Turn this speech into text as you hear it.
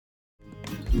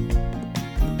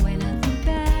When I think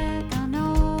back on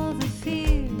all the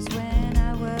fears when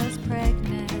I was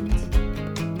pregnant,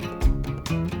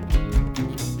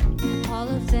 all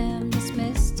of them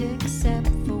dismissed except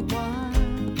for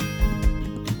one.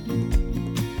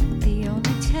 The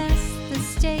only test the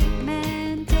state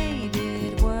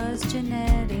mandated was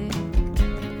genetic.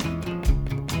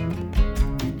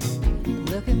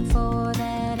 Looking for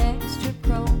that extra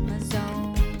chromosome.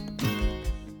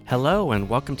 Hello and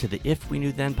welcome to the If We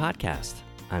Knew Then podcast.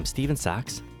 I'm Steven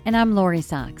Sachs, And I'm Lori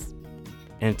Sachs.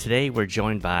 and today we're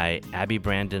joined by Abby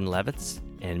Brandon-Livits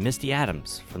and Misty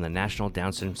Adams from the National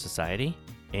Down Syndrome Society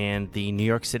and the New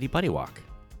York City Buddy Walk.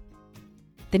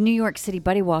 The New York City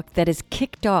Buddy Walk that is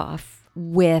kicked off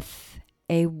with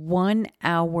a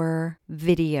 1-hour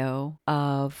video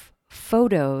of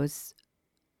photos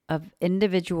of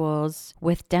individuals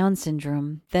with Down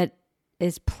syndrome that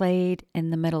is played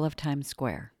in the middle of Times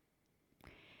Square.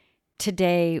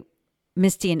 Today,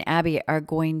 Misty and Abby are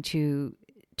going to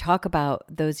talk about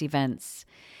those events.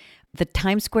 The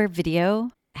Times Square video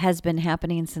has been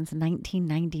happening since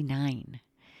 1999.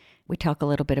 We talk a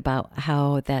little bit about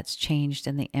how that's changed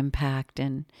and the impact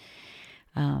and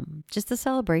just the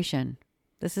celebration.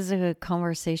 This is a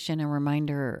conversation, a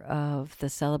reminder of the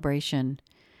celebration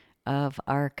of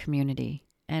our community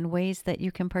and ways that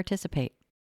you can participate.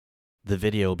 The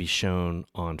video will be shown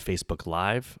on Facebook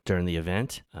Live during the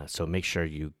event, so make sure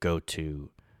you go to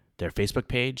their Facebook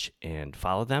page and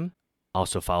follow them.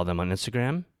 Also follow them on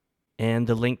Instagram, and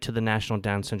the link to the National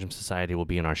Down Syndrome Society will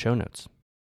be in our show notes.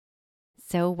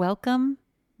 So welcome,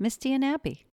 Misty and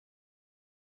Abby.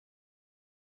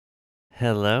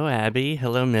 Hello, Abby.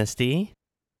 Hello, Misty.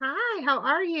 Hi, how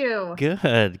are you?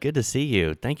 Good to see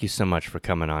you. Thank you so much for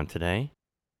coming on today.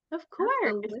 Of course.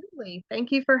 Absolutely.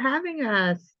 Thank you for having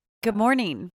us. Good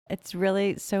morning. It's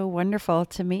really so wonderful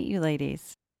to meet you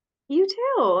ladies. You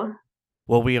too.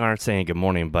 Well, we are saying good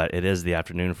morning, but it is the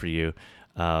afternoon for you.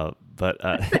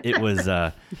 It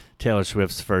was Taylor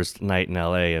Swift's first night in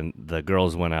LA, and the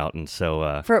girls went out, and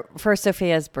so For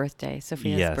Sophia's birthday. Yes.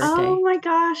 Birthday. Oh my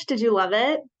gosh, did you love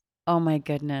it? Oh my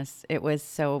goodness. It was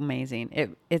so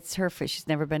amazing. It's her first, she's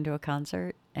never been to a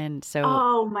concert. And so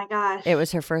Oh my gosh. it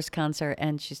was her first concert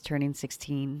and she's turning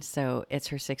 16. So it's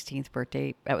her 16th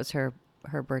birthday. That was her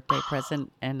birthday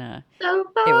present. And So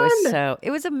fun. it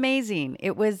was amazing.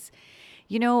 It was,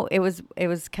 it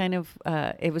was kind of,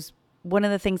 it was one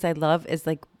of the things I love is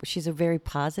like, she's a very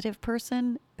positive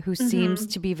person who seems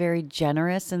to be very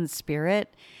generous in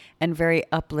spirit and very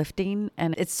uplifting.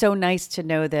 And it's so nice to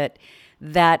know that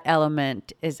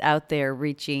element is out there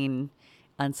reaching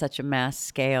on such a mass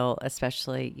scale,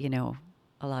 especially,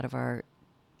 a lot of our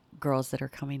girls that are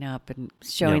coming up and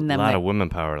showing them a lot that, of women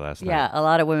power last night. yeah, a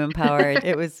lot of women power.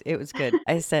 It was good.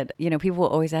 I said, people will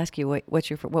always ask you, what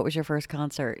was your first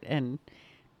concert? And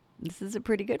this is a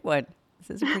pretty good one.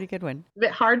 A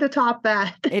bit hard to top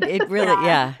that. It really,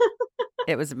 yeah.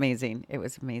 It was amazing.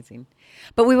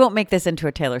 But we won't make this into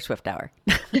a Taylor Swift hour.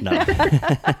 No.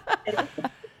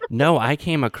 No, I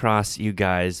came across you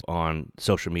guys on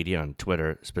social media, on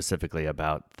Twitter specifically,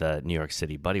 about the New York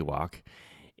City Buddy Walk,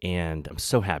 and I'm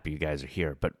so happy you guys are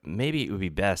here. But maybe it would be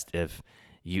best if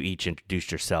you each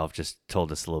introduced yourself, just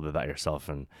told us a little bit about yourself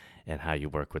and how you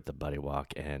work with the Buddy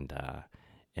Walk and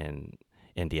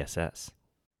NDSS.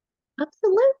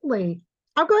 Absolutely.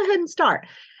 I'll go ahead and start.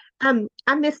 I'm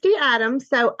Misty Adams,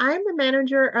 so I'm the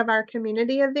manager of our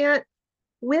community event.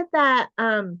 With that,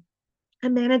 I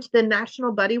manage the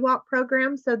National Buddy Walk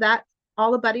program, so that's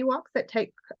all the buddy walks that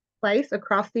take place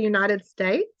across the United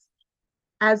States,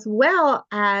 as well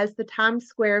as the Times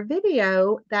Square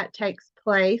video that takes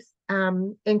place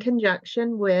in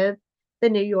conjunction with the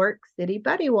New York City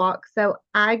Buddy Walk. So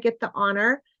I get the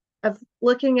honor of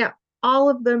looking at all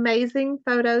of the amazing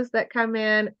photos that come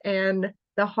in and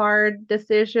the hard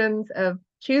decisions of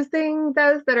choosing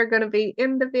those that are going to be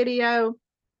in the video.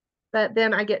 But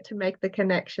then I get to make the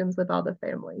connections with all the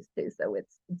families too. So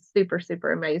it's super,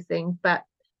 super amazing. But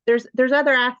there's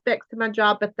other aspects to my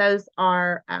job, but those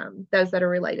are those that are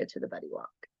related to the Buddy Walk.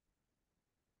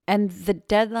 And the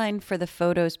deadline for the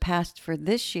photos passed for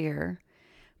this year,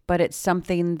 but it's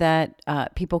something that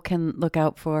people can look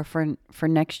out for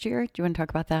next year. Do you want to talk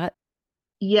about that?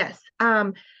 Yes.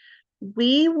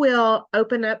 We will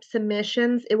open up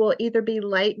submissions. It will either be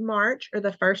late March or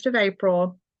the 1st of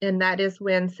April. And that is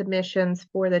when submissions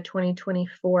for the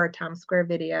 2024 Times Square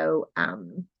video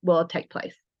will take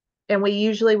place. And we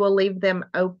usually will leave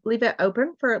it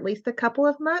open for at least a couple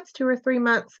of months, 2 or 3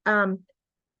 months, kind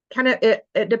of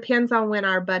it depends on when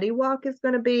our buddy walk is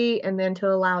going to be, and then to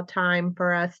allow time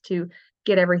for us to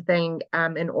get everything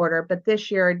in order. But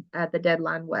this year, the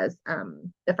deadline was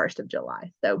the 1st of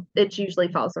July. So it usually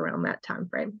falls around that time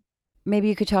frame. Maybe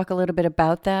you could talk a little bit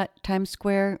about that Times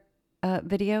Square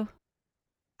video.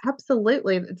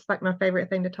 Absolutely. It's like my favorite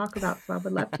thing to talk about, so I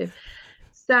would love to.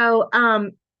 So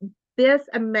this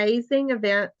amazing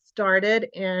event started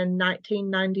in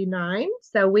 1999.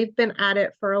 So we've been at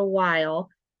it for a while.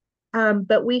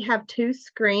 But we have 2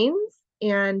 screens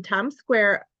in Times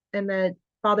Square in the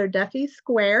Father Duffy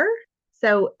Square.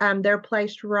 So they're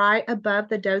placed right above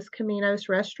the Dos Caminos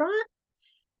restaurant.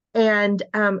 And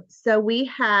so we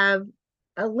have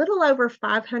a little over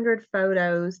 500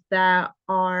 photos that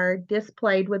are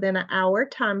displayed within an hour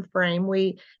time frame.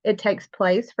 It takes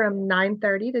place from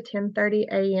 9:30 to 10:30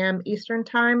 a.m. Eastern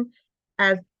time,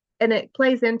 and it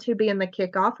plays into being the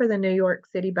kickoff for the New York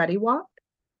City Buddy Walk.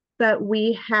 But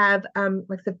we have,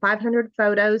 like I said, 500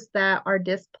 photos that are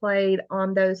displayed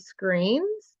on those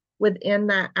screens within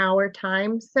that hour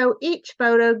time. So each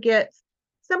photo gets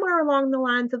somewhere along the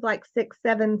lines of like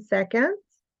 6-7 seconds.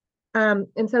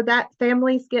 And so that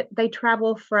families they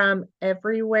travel from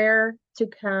everywhere to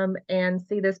come and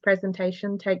see this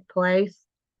presentation take place.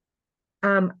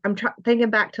 I'm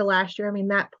thinking back to last year. I mean,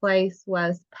 that place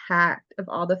was packed of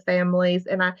all the families.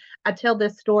 And I tell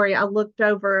this story. I looked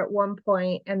over at one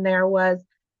point and there was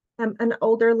an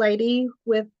older lady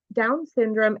with Down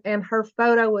syndrome, and her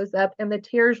photo was up and the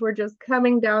tears were just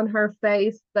coming down her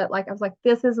face. But like, I was like,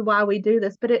 this is why we do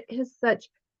this. But it is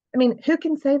I mean, who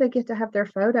can say they get to have their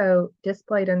photo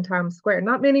displayed in Times Square?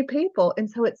 Not many people. And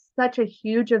so it's such a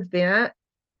huge event.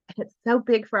 And it's so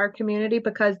big for our community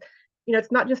because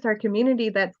it's not just our community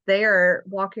that's there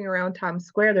walking around Times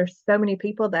Square. There's so many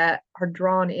people that are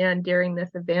drawn in during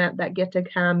this event that get to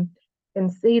come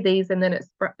and see these. And then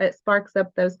it sparks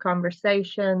up those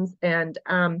conversations and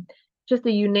just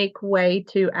a unique way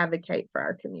to advocate for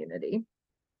our community.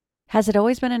 Has it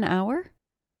always been an hour?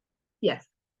 Yes.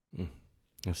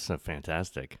 That's so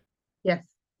fantastic. Yes.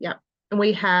 Yeah. And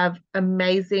we have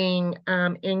amazing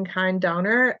in-kind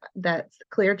donor that's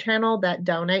Clear Channel that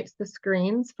donates the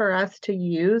screens for us to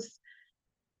use.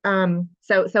 So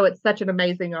it's such an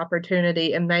amazing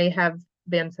opportunity, and they have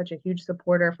been such a huge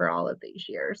supporter for all of these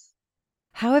years.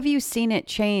 How have you seen it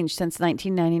change since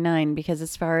 1999? Because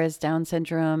as far as Down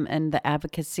syndrome and the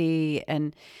advocacy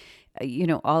and,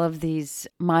 all of these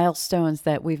milestones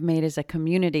that we've made as a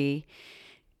community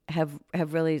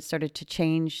have really started to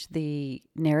change the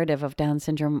narrative of Down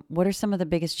syndrome. What are some of the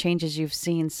biggest changes you've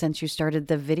seen since you started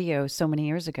the video so many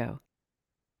years ago?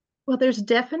 Well, there's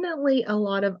definitely a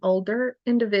lot of older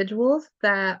individuals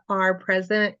that are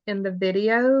present in the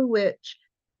video, which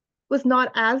was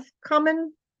not as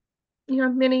common,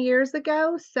 many years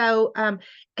ago. So, and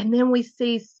then we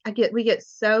get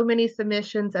so many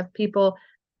submissions of people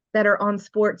that are on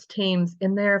sports teams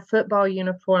in their football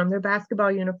uniform, their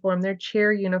basketball uniform, their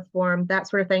cheer uniform, that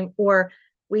sort of thing. Or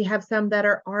we have some that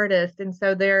are artists. And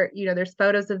so there's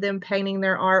photos of them painting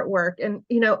their artwork and,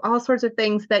 all sorts of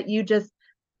things that you just,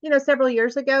 several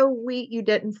years ago, you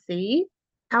didn't see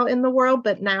out in the world,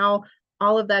 but now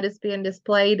all of that is being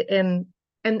displayed and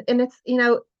it's,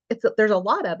 there's a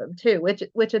lot of them too,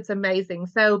 which it's amazing.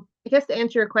 So I guess to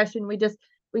answer your question, we've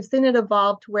seen it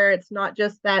evolve to where it's not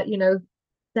just that,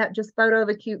 that just photo of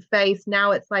a cute face.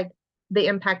 Now it's like the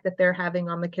impact that they're having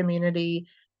on the community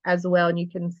as well. And you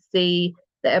can see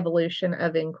the evolution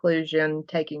of inclusion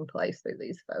taking place through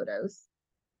these photos.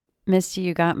 Misty,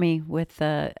 you got me with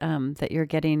the that you're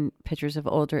getting pictures of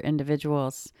older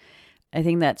individuals. I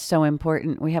think that's so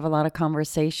important. We have a lot of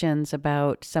conversations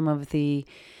about some of the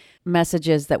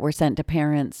messages that were sent to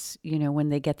parents, when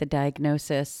they get the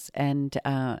diagnosis, and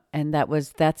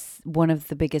that's one of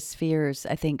the biggest fears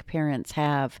I think parents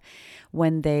have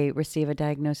when they receive a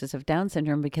diagnosis of Down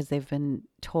syndrome, because they've been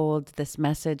told this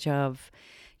message of,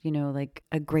 like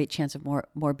a great chance of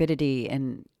morbidity,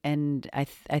 and I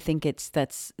think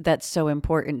that's so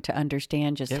important to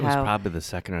understand just it how. It was probably the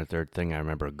second or third thing I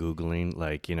remember Googling,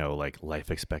 like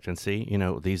life expectancy.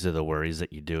 These are the worries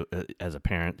that you do as a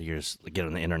parent. You just get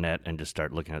on the internet and just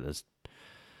start looking at these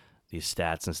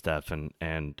stats and stuff,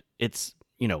 and it's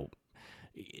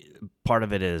part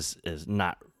of it is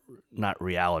not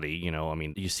reality. I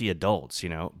mean, you see adults,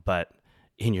 but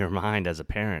in your mind as a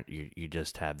parent, you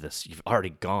just have this, you've already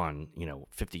gone,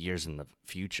 50 years in the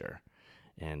future.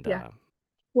 And yeah.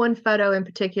 One photo in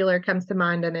particular comes to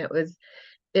mind, and it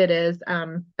is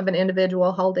of an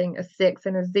individual holding a 6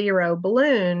 and a 0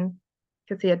 balloon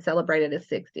because he had celebrated his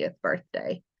 60th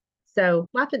birthday. So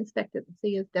life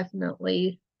expectancy is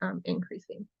definitely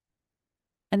increasing.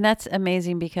 And that's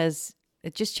amazing because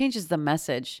it just changes the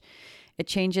message. It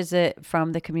changes it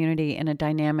from the community in a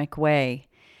dynamic way.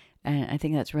 And I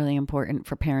think that's really important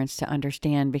for parents to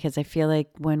understand, because I feel like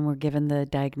when we're given the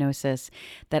diagnosis,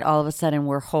 that all of a sudden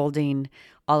we're holding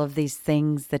all of these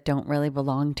things that don't really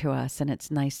belong to us. And it's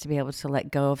nice to be able to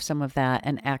let go of some of that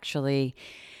and actually,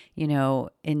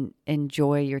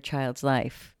 enjoy your child's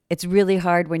life. It's really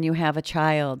hard when you have a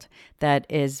child that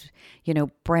is,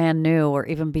 brand new or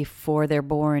even before they're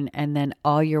born, and then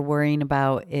all you're worrying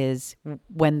about is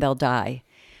when they'll die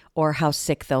or how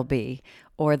sick they'll be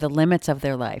or the limits of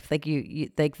their life. Like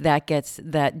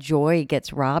that joy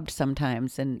gets robbed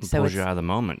sometimes. And It so pulls you out of the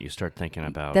moment. You start thinking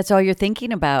about. that's all you're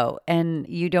thinking about. And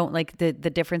you don't like the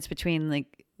difference between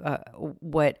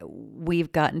what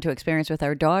we've gotten to experience with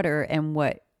our daughter and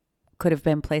what could have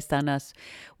been placed on us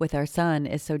with our son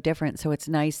is so different. So it's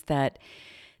nice that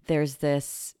there's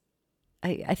this,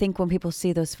 I think when people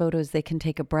see those photos, they can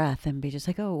take a breath and be just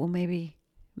like, oh, well,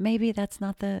 maybe that's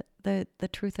not the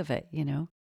truth of it,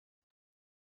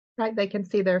 Right? They can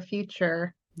see their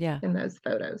future Yeah. in those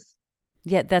photos.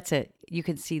 Yeah, that's it. You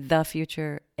can see the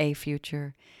future, a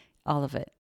future, all of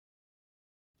it.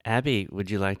 Abby,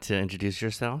 would you like to introduce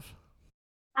yourself?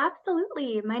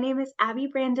 Absolutely. My name is Abby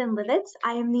Brandon-Livits.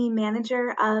 I am the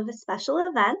manager of special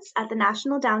events at the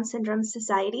National Down Syndrome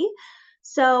Society.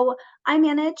 So I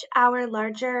manage our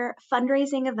larger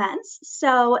fundraising events.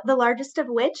 So the largest of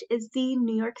which is the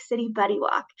New York City Buddy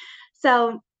Walk.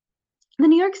 So the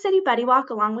New York City Buddy Walk,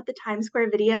 along with the Times Square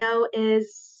video,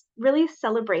 is really a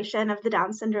celebration of the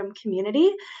Down syndrome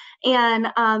community. And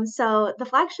so the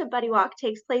flagship Buddy Walk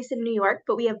takes place in New York,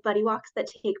 but we have Buddy Walks that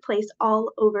take place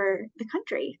all over the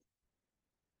country.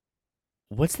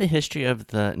 What's the history of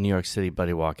the New York City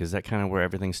Buddy Walk? Is that kind of where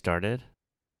everything started?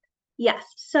 Yes,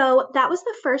 so that was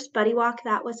the first Buddy Walk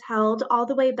that was held all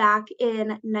the way back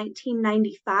in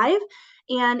 1995,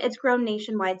 and it's grown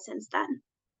nationwide since then.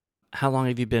 How long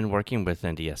have you been working with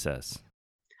NDSS?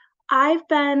 I've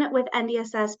been with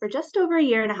NDSS for just over a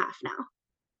year and a half now.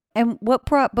 And what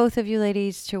brought both of you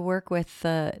ladies to work with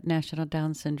National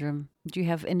Down Syndrome? Do you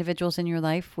have individuals in your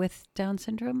life with Down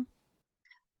syndrome?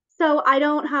 So I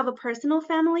don't have a personal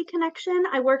family connection.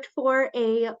 I worked for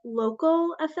a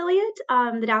local affiliate,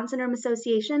 the Down Syndrome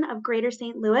Association of Greater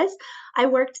St. Louis. I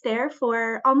worked there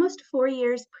for almost 4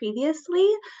 years previously.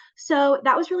 So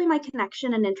that was really my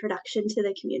connection and introduction to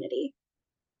the community.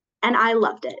 And I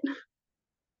loved it.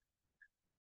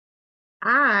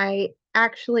 I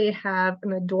actually have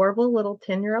an adorable little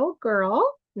 10-year-old girl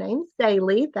named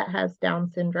Daly that has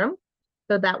Down syndrome.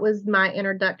 So that was my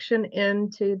introduction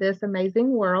into this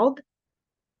amazing world.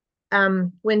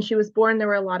 When she was born, there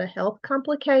were a lot of health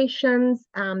complications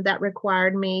that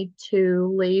required me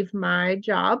to leave my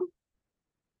job.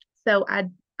 So I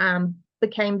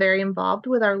became very involved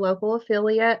with our local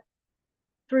affiliate.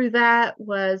 Through that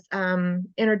was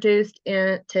introduced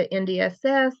to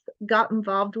NDSS, got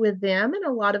involved with them in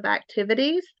a lot of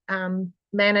activities,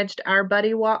 managed our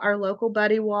buddy walk, our local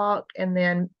buddy walk, and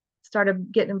then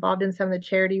started getting involved in some of the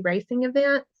charity racing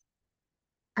events.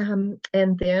 And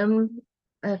then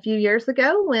a few years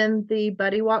ago, when the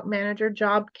buddy walk manager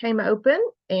job came open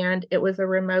and it was a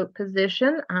remote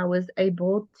position, I was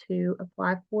able to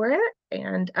apply for it.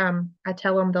 And I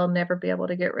tell them they'll never be able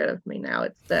to get rid of me now.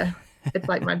 It's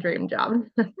like my dream job.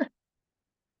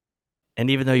 And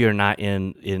even though you're not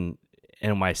in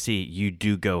NYC, you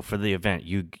do go for the event.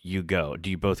 You go. Do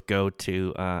you both go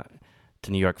to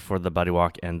New York for the Buddy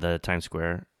Walk and the Times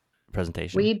Square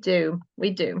presentation? We do.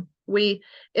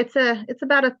 It's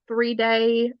about a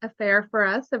 3-day affair for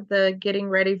us of the getting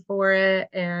ready for it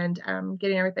and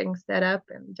getting everything set up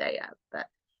and day up. But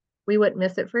we wouldn't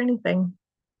miss it for anything.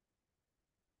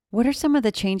 What are some of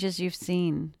the changes you've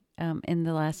seen in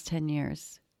the last 10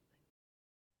 years?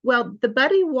 Well, the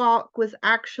Buddy Walk was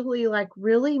actually like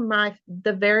really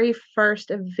the very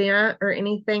first event or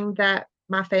anything that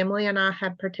my family and I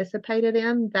had participated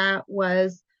in that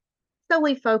was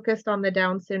solely focused on the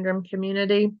Down syndrome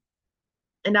community.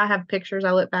 And I have pictures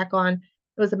I look back on.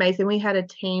 It was amazing. We had a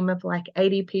team of like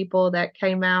 80 people that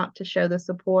came out to show the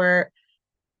support.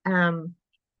 That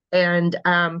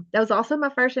was also my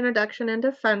first introduction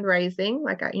into fundraising.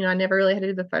 Like I never really had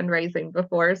to do the fundraising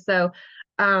before. So,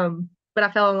 but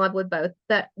I fell in love with both.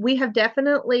 But we have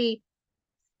definitely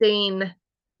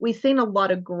we've seen a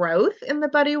lot of growth in the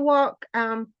Buddy Walk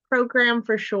program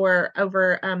for sure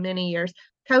over many years.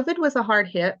 COVID was a hard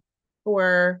hit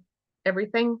for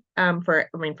everything, for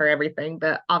everything,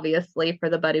 but obviously for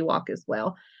the Buddy Walk as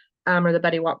well, or the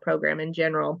Buddy Walk program in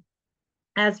general.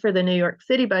 As for the New York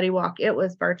City Buddy Walk, it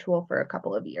was virtual for a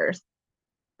couple of years.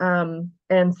 And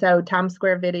so Times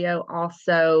Square video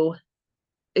also,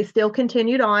 it still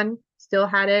continued on, still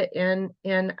had it in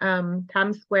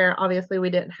Times Square. Obviously, we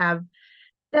didn't have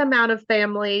the amount of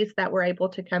families that were able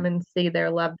to come and see their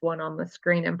loved one on the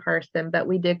screen in person, but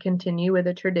we did continue with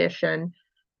a tradition.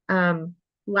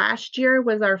 Last year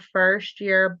was our first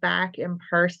year back in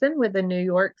person with the New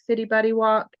York City Buddy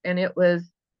Walk, and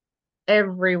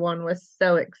everyone was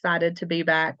so excited to be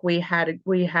back. We had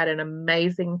an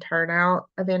amazing turnout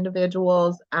of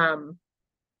individuals.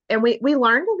 And we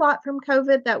learned a lot from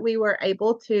COVID that we were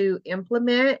able to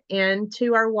implement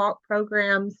into our walk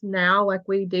programs now. Like,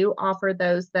 we do offer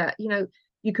those that,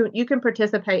 you can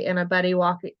participate in a buddy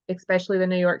walk, especially the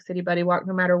New York City Buddy Walk,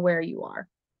 no matter where you are.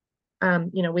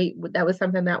 We that was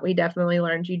something that we definitely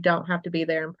learned. You don't have to be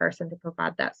there in person to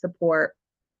provide that support.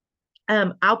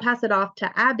 I'll pass it off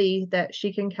to Abby that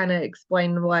she can kind of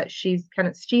explain what she's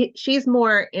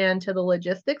more into the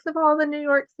logistics of all the New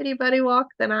York City Buddy Walk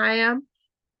than I am.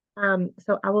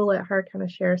 So I will let her kind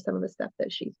of share some of the stuff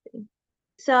that she's seen.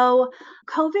 So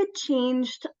COVID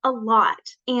changed a lot,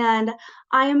 and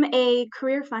I'm a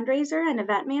career fundraiser and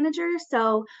event manager.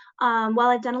 So while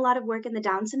I've done a lot of work in the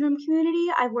Down syndrome community,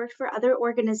 I've worked for other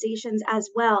organizations as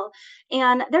well.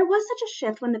 And there was such a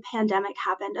shift when the pandemic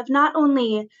happened of not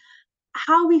only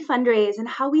how we fundraise and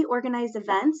how we organize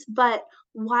events, but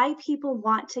why people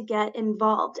want to get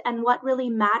involved and what really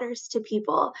matters to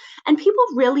people. And people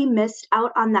really missed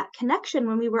out on that connection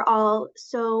when we were all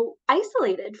so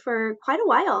isolated for quite a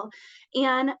while.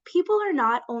 And people are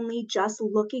not only just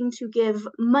looking to give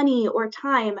money or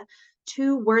time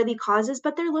to worthy causes,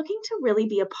 but they're looking to really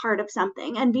be a part of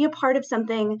something and be a part of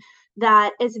something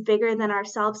that is bigger than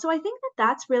ourselves. So I think that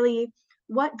that's really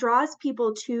what draws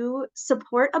people to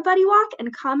support a buddy walk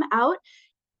and come out.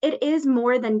 It is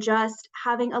more than just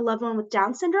having a loved one with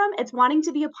Down syndrome. It's wanting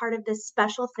to be a part of this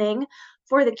special thing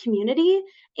for the community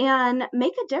and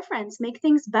make a difference, make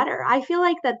things better. I feel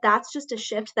like that's just a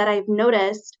shift that I've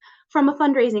noticed from a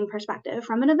fundraising perspective,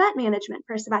 from an event management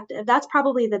perspective. That's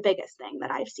probably the biggest thing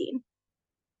that I've seen.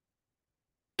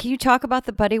 Can you talk about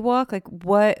the buddy walk? Like,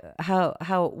 where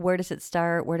does it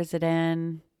start? Where does it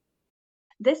end?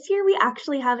 This year, we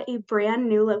actually have a brand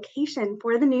new location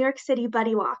for the New York City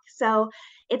Buddy Walk. So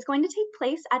it's going to take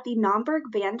place at the Naumburg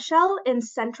Bandshell in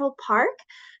Central Park.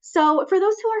 So for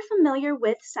those who are familiar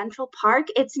with Central Park,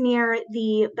 it's near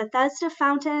the Bethesda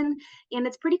Fountain, and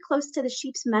it's pretty close to the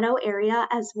Sheep's Meadow area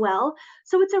as well.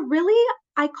 So it's a really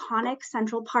iconic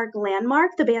Central Park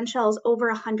landmark. The bandshell is over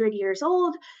 100 years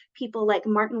old. People like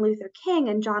Martin Luther King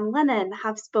and John Lennon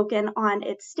have spoken on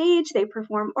its stage. They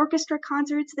perform orchestra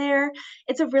concerts there.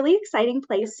 It's a really exciting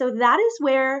place. So that is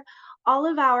where all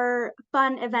of our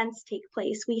fun events take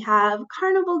place. We have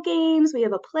carnival games, we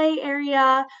have a play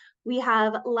area, we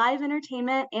have live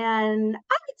entertainment, and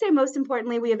I would say most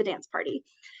importantly, we have a dance party.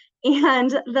 And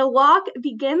the walk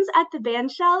begins at the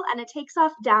bandshell and it takes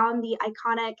off down the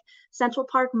iconic Central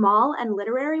Park Mall and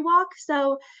Literary Walk.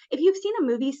 So if you've seen a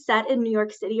movie set in New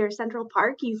York City or Central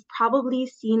Park, you've probably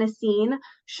seen a scene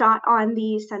shot on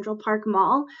the Central Park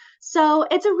Mall. So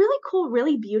it's a really cool,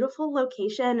 really beautiful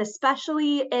location,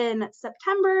 especially in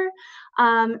September.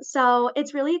 So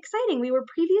it's really exciting. We were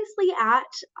previously at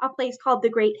a place called the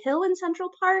Great Hill in Central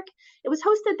Park. It was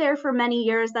hosted there for many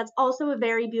years. That's also a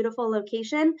very beautiful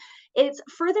location. It's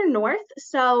further north,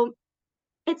 so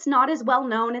it's not as well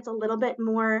known. It's a little bit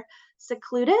more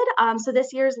secluded. So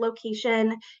this year's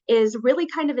location is really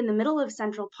kind of in the middle of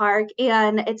Central Park,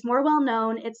 and it's more well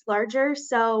known. It's larger,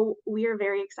 so we are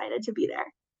very excited to be there.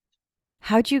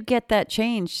 How'd you get that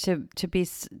change to be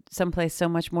someplace so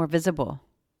much more visible?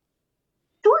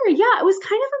 Sure, yeah, it was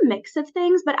kind of a mix of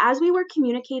things, but as we were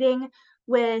communicating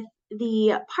with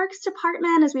the Parks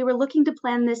Department, as we were looking to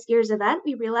plan this year's event,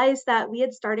 we realized that we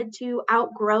had started to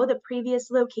outgrow the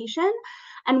previous location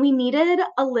and we needed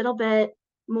a little bit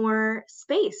more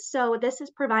space. So this is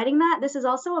providing that. This is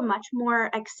also a much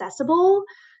more accessible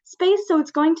space, so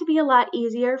it's going to be a lot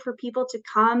easier for people to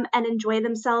come and enjoy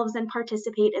themselves and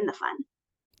participate in the fun.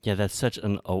 Yeah, that's such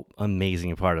an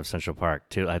amazing part of Central Park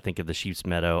too. I think of the Sheep's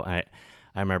Meadow. I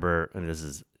remember, and this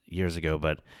is years ago,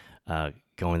 but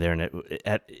going there, and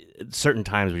at certain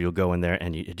times where you'll go in there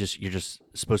and you're just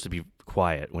supposed to be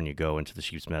quiet when you go into the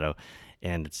Sheep's Meadow,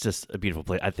 and it's just a beautiful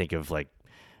place. I think of like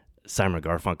Simon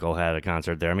Garfunkel had a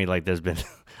concert there. I mean, like there's been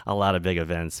a lot of big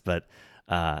events, but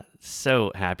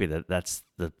so happy that that's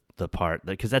the part,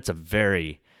 because that's a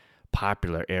very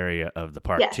popular area of the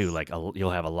park. Yes. Too. Like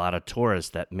you'll have a lot of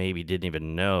tourists that maybe didn't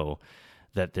even know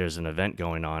that there's an event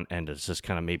going on, and it's just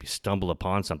kind of maybe stumble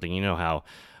upon something. You know how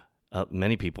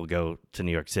many people go to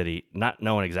New York City not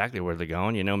knowing exactly where they're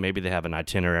going. You know, maybe they have an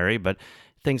itinerary, but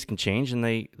things can change, and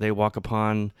they walk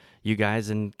upon you guys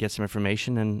and get some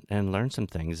information and learn some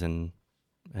things. And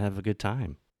have a good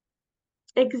time.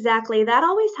 Exactly. That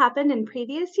always happened in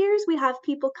previous years. We'd have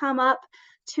people come up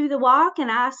to the walk and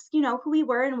ask, who we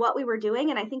were and what we were doing.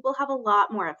 And I think we'll have a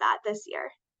lot more of that this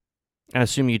year. I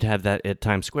assume you'd have that at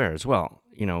Times Square as well.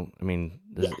 I mean,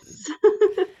 Yes.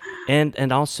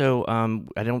 and also,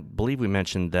 I don't believe we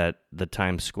mentioned that the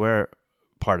Times Square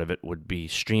part of it would be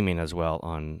streaming as well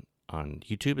on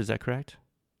YouTube. Is that correct?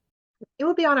 It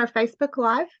will be on our Facebook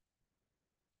Live.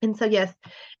 And so, yes.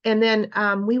 And then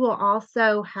we will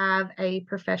also have a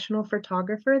professional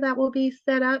photographer that will be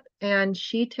set up, and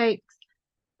she takes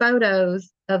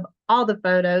photos of all the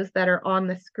photos that are on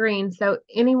the screen. So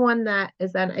anyone that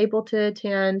is unable to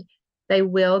attend, they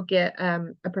will get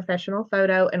a professional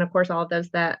photo. And of course, all of those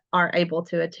that are able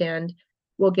to attend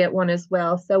will get one as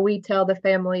well. So we tell the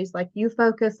families, like, you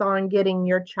focus on getting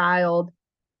your child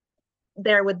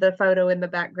there with the photo in the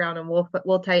background, and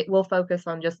we'll focus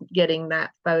on just getting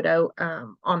that photo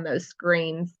on those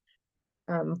screens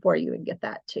for you and get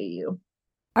that to you.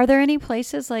 Are there any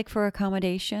places like for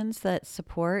accommodations that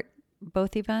support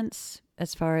both events,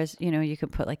 as far as, you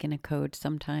could put like in a code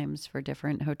sometimes for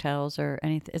different hotels or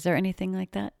anything? Is there anything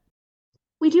like that?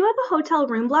 We do have a hotel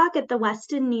room block at the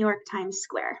Westin New York Times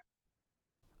Square.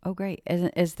 Oh, great.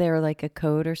 Is there like a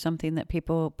code or something that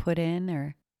people put in,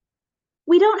 or?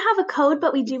 We don't have a code,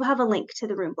 but we do have a link to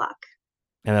the room block.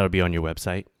 And that'll be on your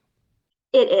website?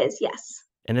 It is, yes.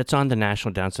 And it's on the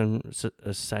National Down Syndrome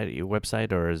Society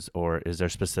website, or is there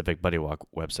a specific Buddy Walk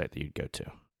website that you'd go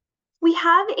to? We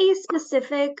have a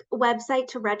specific website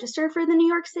to register for the New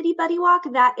York City Buddy Walk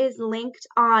that is linked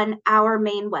on our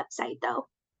main website, though.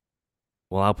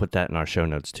 Well, I'll put that in our show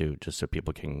notes too, just so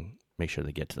people can make sure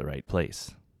they get to the right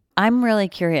place. I'm really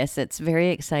curious. It's very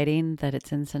exciting that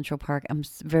it's in Central Park. I'm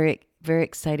very, very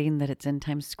exciting that it's in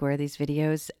Times Square, these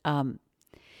videos.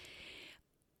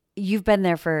 You've been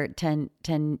there for 10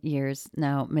 years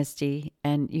now, Misty,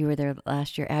 and you were there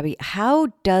last year, Abby. How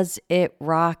does it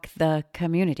rock the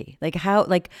community?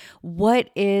 What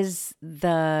is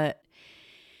the,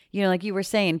 like you were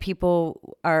saying,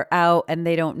 people are out and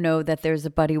they don't know that there's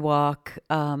a buddy walk,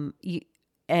 and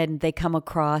they come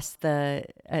across the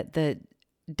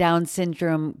Down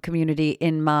syndrome community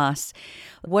in Moss.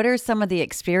 What are some of the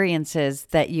experiences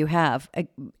that you have?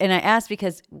 And I asked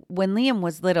because when Liam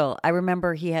was little, I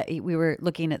remember we were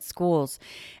looking at schools,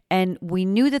 and we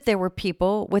knew that there were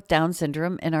people with Down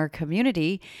syndrome in our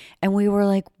community, and we were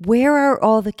like, where are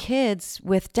all the kids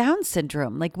with Down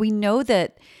syndrome? Like, we know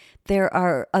that there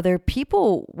are other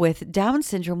people with Down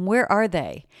syndrome. Where are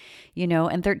they?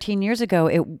 And 13 years ago,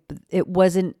 it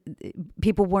wasn't,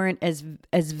 people weren't as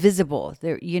visible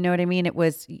there. You know what I mean? It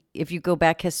was, if you go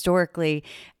back historically,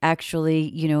 actually,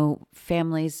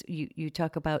 families, you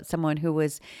talk about someone who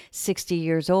was 60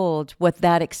 years old, what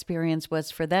that experience was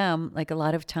for them. Like, a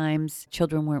lot of times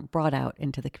children weren't brought out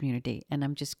into the community. And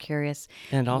I'm just curious.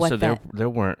 And also there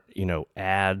weren't,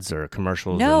 ads or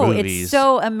commercials or No, movies. it's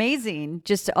so amazing.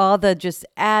 Just all the just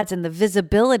ads and the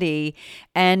visibility.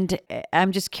 And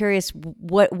I'm just curious,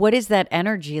 what is that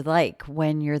energy like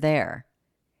when you're there?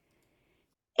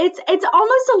 It's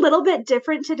almost a little bit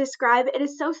different to describe. It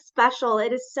is so special.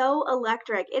 It is so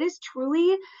electric. It is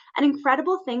truly an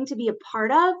incredible thing to be a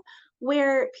part of,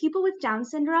 where people with Down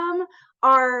syndrome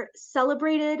are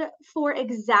celebrated for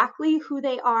exactly who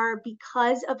they are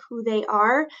because of who they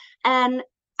are. And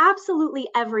absolutely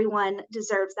everyone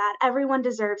deserves that. Everyone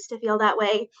deserves to feel that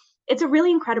way. It's a really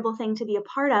incredible thing to be a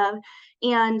part of.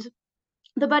 And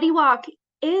the Buddy Walk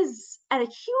is a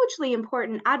hugely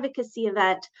important advocacy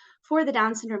event for the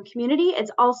Down syndrome community.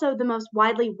 It's also the most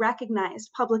widely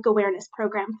recognized public awareness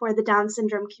program for the Down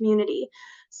syndrome community.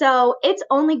 So it's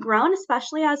only grown,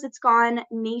 especially as it's gone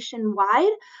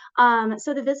nationwide.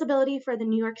 So the visibility for the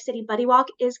New York City Buddy Walk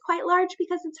is quite large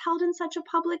because it's held in such a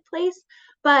public place,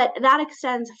 but that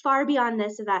extends far beyond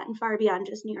this event and far beyond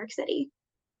just New York City.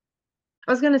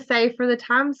 I was going to say, for the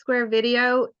Times Square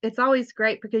video, it's always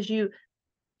great because you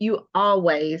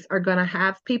always are going to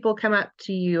have people come up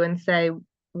to you and say,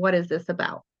 what is this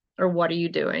about? Or what are you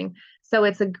doing? So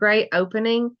it's a great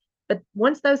opening. But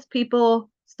once those people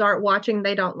start watching,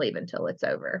 they don't leave until it's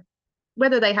over,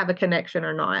 whether they have a connection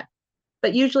or not.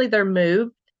 But usually they're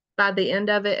moved by the end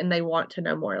of it and they want to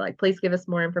know more. Like, please give us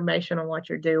more information on what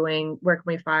you're doing. Where can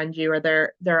we find you? Or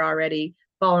they're already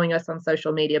following us on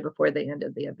social media before the end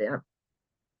of the event.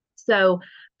 So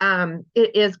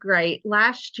it is great.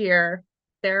 Last year,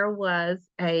 there was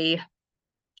a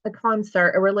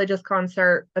concert, a religious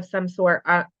concert of some sort,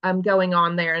 going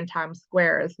on there in Times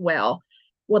Square as well.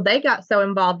 Well, they got so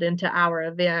involved into our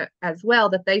event as well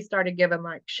that they started giving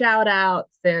like shout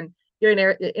outs and during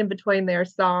in between their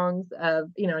songs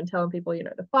of, and telling people,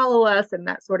 to follow us and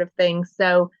that sort of thing.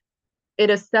 So it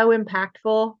is so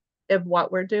impactful of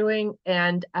what we're doing.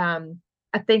 And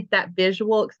I think that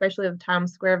visual, especially of the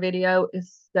Times Square video,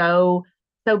 is so,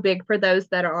 so big for those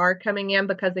that are coming in,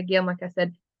 because again, like I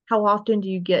said, how often do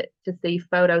you get to see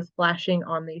photos flashing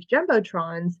on these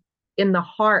jumbotrons in the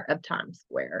heart of Times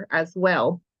Square as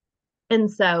well? And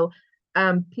so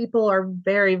people are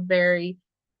very, very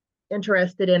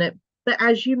interested in it. But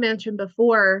as you mentioned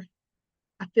before,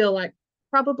 I feel like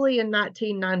probably in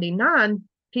 1999,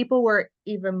 people were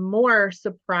even more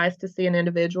surprised to see an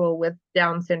individual with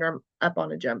Down syndrome up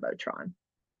on a jumbotron.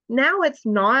 Now it's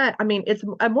not, I mean, it's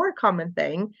a more common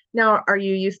thing. Now, are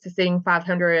you used to seeing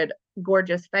 500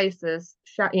 gorgeous faces,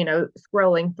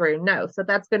 scrolling through? No. So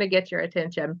that's going to get your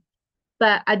attention.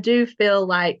 But I do feel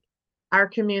like our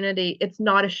community, it's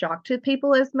not a shock to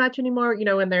people as much anymore,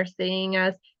 when they're seeing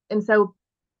us. And so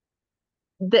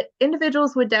the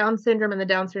individuals with Down syndrome and the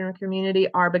Down syndrome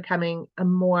community are becoming a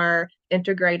more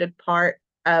integrated part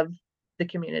of the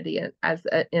community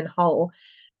in whole.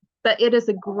 But it is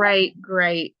a great,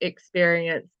 great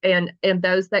experience. And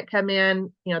those that come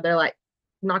in, they're like,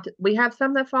 we have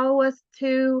some that follow us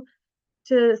to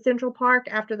Central Park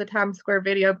after the Times Square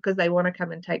video because they want to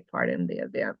come and take part in the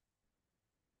event.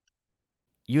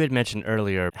 You had mentioned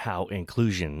earlier how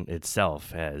inclusion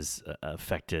itself has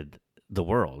affected the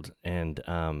world, and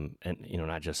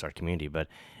not just our community, but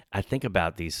I think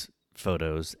about these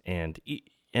photos and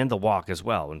the walk as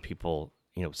well, when people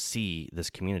see this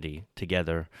community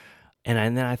together,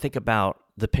 and then I think about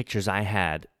the pictures I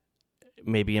had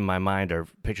maybe in my mind, or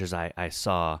pictures I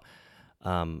saw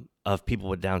of people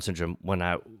with Down syndrome when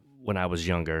I was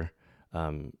younger,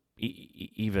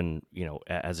 even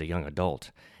as a young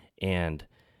adult, and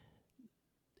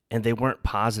they weren't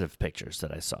positive pictures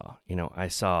that I saw. I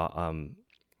saw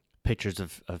pictures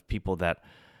of people that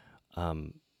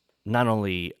not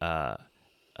only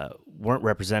weren't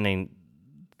representing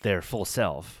their full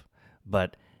self,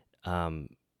 but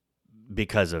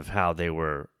because of how they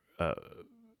were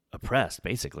oppressed,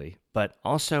 basically, but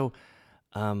also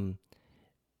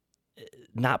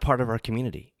not part of our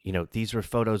community. These were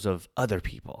photos of other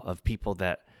people, of people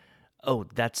that, oh,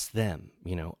 that's them,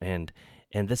 and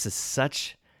this is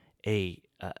such a,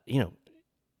 New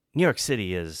York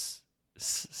City is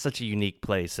such a unique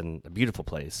place and a beautiful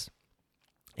place.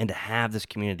 And to have this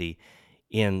community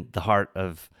in the heart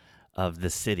of the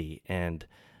city and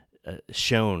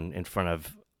shown in front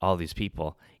of all these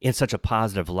people in such a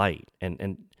positive light,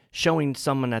 and showing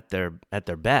someone at their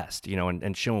best,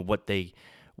 and showing what they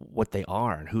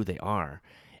are and who they are,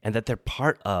 and that they're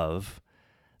part of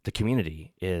the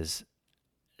community is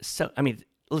so, I mean,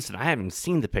 listen, I haven't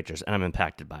seen the pictures and I'm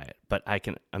impacted by it, but I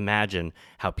can imagine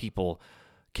how people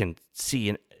can see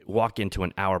and walk into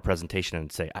an hour presentation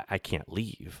and say, I can't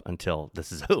leave until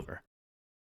this is over.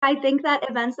 I think that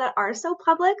events that are so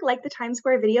public, like the Times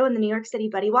Square video and the New York City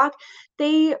Buddy Walk,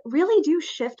 they really do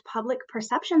shift public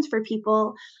perceptions for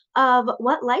people of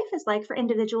what life is like for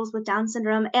individuals with Down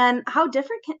syndrome and how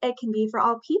different it can be for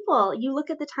all people. You look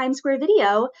at the Times Square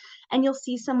video and you'll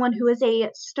see someone who is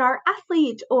a star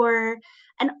athlete or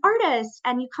an artist,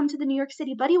 and you come to the New York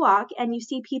City Buddy Walk and you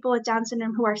see people with Down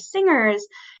syndrome who are singers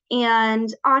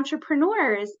and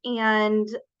entrepreneurs and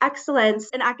excellence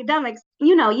in academics.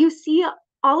 You see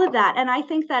all of that. And I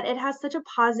think that it has such a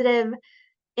positive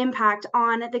impact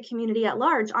on the community at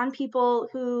large, on people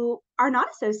who are not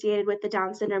associated with the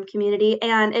Down syndrome community,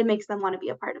 and it makes them want to be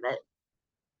a part of it.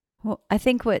 Well, I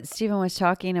think what Stephen was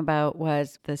talking about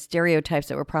was the stereotypes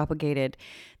that were propagated,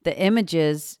 the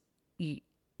images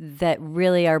that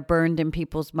really are burned in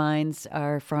people's minds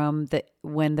are from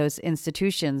when those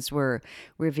institutions were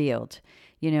revealed,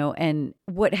 and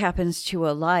what happens to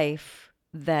a life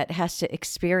that has to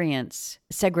experience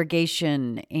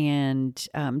segregation and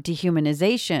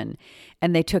dehumanization.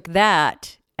 And they took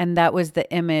that, and that was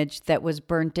the image that was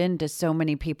burnt into so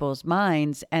many people's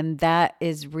minds. And that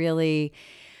is really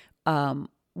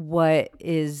what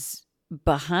is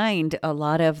behind a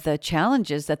lot of the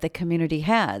challenges that the community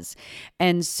has.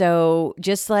 And so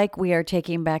just like we are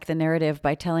taking back the narrative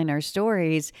by telling our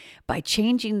stories, by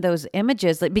changing those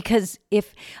images, because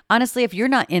if you're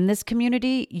not in this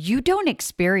community, you don't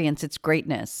experience its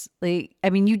greatness.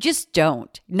 You just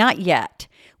don't, not yet.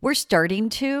 We're starting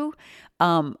to,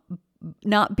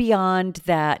 not beyond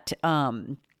that,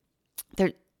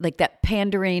 there, like that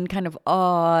pandering kind of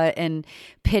awe and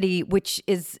pity, which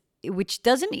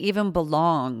doesn't even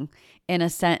belong in a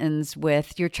sentence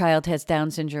with your child has Down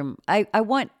syndrome. I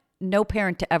want no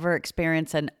parent to ever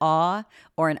experience an awe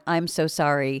or an I'm so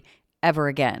sorry ever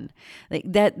again. Like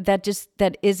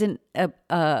that isn't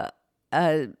a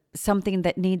something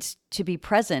that needs to be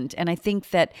present. And I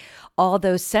think that all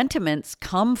those sentiments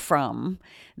come from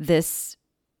this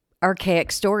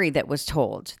archaic story that was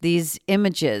told, these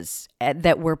images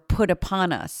that were put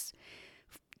upon us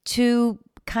to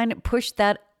kind of push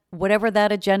that, whatever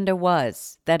that agenda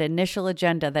was, that initial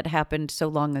agenda that happened so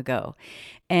long ago.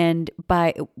 And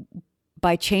by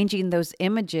changing those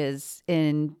images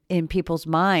in people's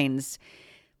minds,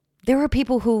 there are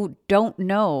people who don't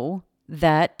know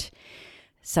that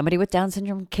somebody with Down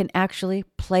syndrome can actually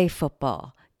play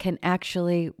football, can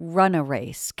actually run a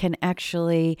race, can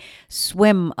actually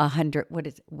swim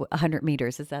 100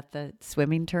 meters. Is that the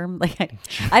swimming term? Like,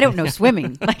 I don't know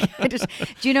swimming. Like,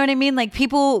 do you know what I mean? Like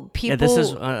people. Yeah, this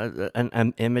is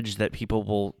an image that people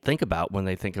will think about when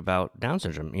they think about Down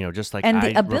syndrome. Just like and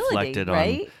the I ability, reflected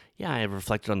right? on. Yeah, I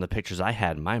reflected on the pictures I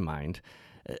had in my mind.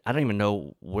 I don't even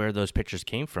know where those pictures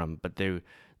came from, but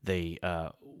they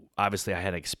obviously I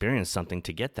had experienced something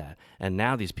to get that. And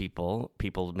now these people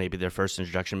maybe their first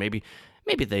introduction, maybe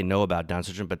they know about Down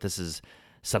syndrome, but this is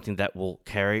something that will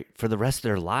carry for the rest of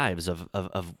their lives of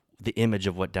the image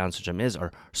of what Down syndrome is,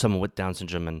 or someone with Down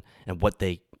syndrome and what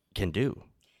they can do.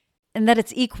 And that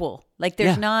it's equal. Like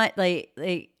there's not like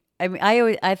I mean,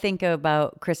 I think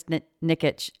about Chris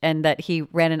Nikic and that he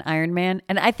ran an Ironman,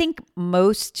 and I think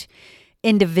most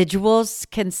individuals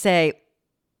can say,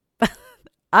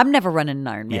 I'm never running an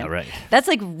Ironman. Yeah, right. That's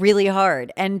like really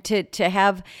hard. And to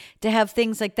have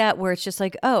things like that where it's just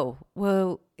like, oh,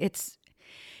 well, it's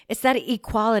that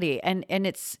equality. And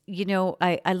it's,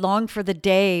 I long for the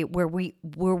day where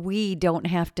we don't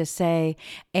have to say,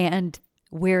 and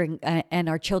and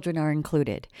our children are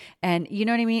included. And you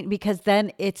know what I mean? Because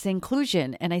then it's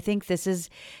inclusion. And I think this is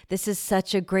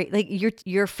such a great, like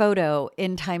your photo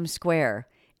in Times Square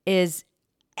is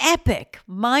epic,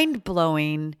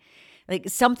 mind-blowing, like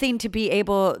something to be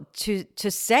able to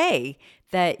say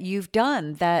that you've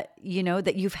done, that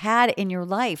that you've had in your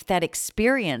life, that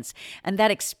experience. And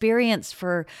that experience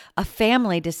for a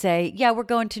family to say, yeah, we're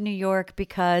going to New York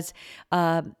because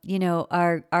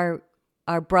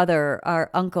our brother, our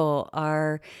uncle,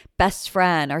 our best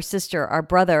friend, our sister, our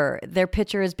brother, their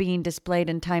picture is being displayed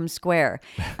in Times Square.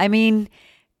 I mean,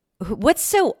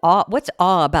 what's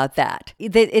awe about that?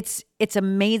 It's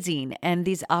amazing. And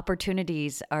these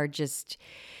opportunities are just,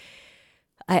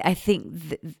 I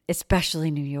think,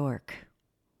 especially New York,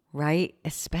 right?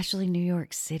 Especially New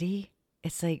York City.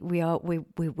 It's like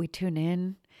we tune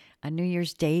in on New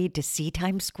Year's Day to see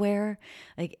Times Square.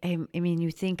 Like, I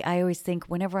mean, I always think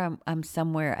whenever I'm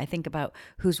somewhere, I think about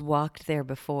who's walked there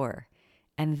before.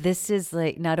 And this is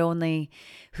like not only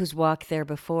who's walked there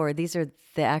before, these are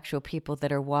the actual people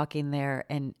that are walking there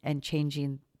and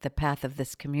changing the path of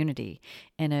this community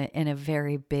in a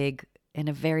very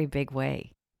big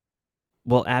way.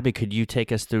 Well, Abby, could you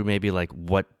take us through maybe like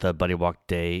what the Buddy Walk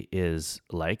Day is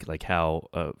like how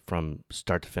from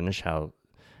start to finish, how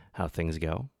things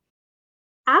go?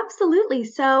 Absolutely.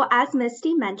 So, as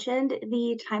Misty mentioned,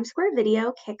 the Times Square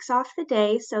video kicks off the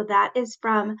day. So that is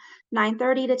from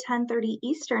 9:30 to 10:30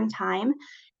 Eastern Time.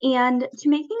 And to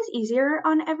make things easier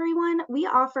on everyone, we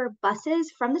offer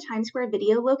buses from the Times Square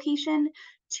video location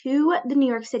to the New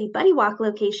York City Buddy Walk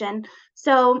location.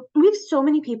 So we have so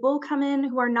many people come in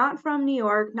who are not from New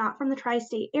York, not from the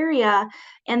tri-state area,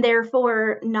 and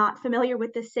therefore not familiar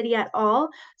with the city at all.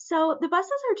 So the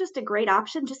buses are just a great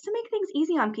option just to make things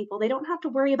easy on people. They don't have to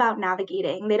worry about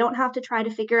navigating. They don't have to try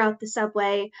to figure out the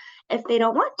subway if they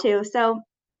don't want to. So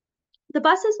the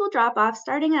buses will drop off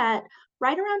starting at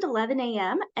right around 11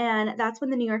 a.m. And that's when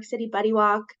the New York City Buddy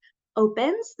Walk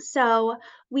opens. So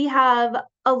we have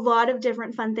a lot of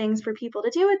different fun things for people to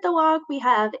do at the walk. We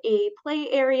have a play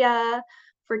area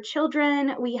for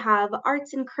children. We have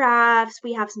arts and crafts.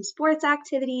 We have some sports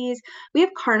activities. We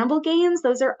have carnival games.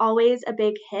 Those are always a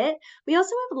big hit. We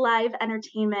also have live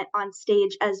entertainment on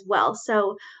stage as well.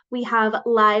 So we have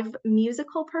live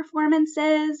musical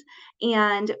performances,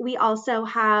 and we also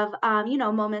have,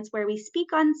 moments where we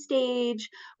speak on stage.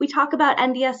 We talk about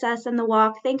NDSS and the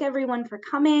walk. Thank everyone for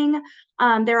coming.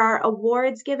 There are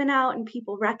awards given out and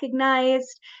people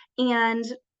recognized. And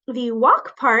the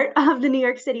walk part of the New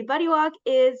York City Buddy Walk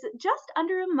is just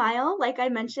under a mile. Like I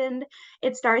mentioned,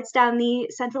 it starts down the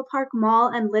Central Park Mall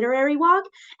and Literary Walk,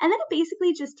 and then it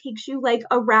basically just takes you like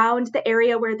around the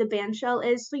area where the bandshell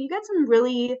is. So you get some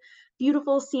really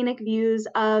beautiful scenic views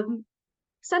of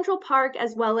Central Park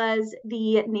as well as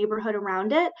the neighborhood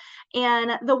around it.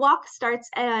 And the walk starts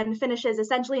and finishes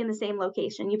essentially in the same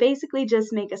location. You basically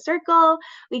just make a circle,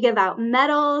 we give out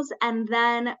medals, and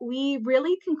then we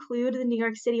really conclude the New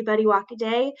York City Buddy Walk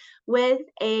Day with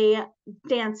a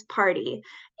dance party.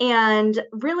 And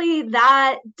really,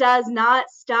 that does not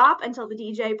stop until the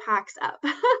DJ packs up.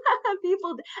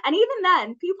 People, and even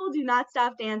then, people do not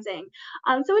stop dancing.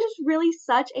 So it is really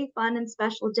such a fun and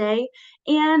special day.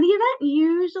 And the event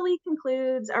usually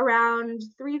concludes around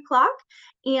 3 o'clock.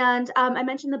 And I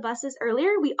mentioned the buses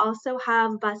earlier. We also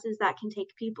have buses that can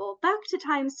take people back to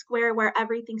Times Square where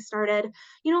everything started.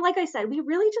 Like I said, we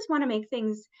really just want to make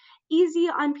things easy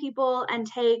on people and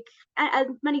take as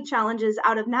many challenges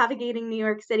out of navigating New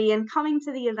York City and coming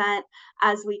to the event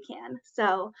as we can.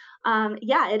 So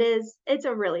yeah, it's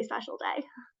a really special day.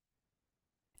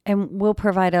 And we'll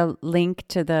provide a link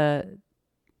to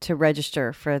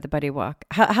register for the Buddy Walk.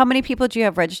 How many people do you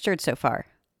have registered so far?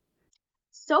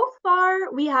 So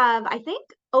far, we have, I think,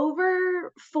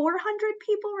 over 400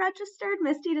 people registered.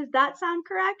 Misty, does that sound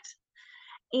correct?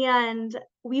 And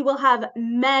we will have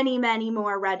many, many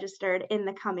more registered in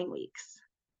the coming weeks.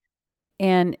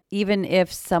 And even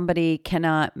if somebody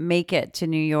cannot make it to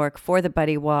New York for the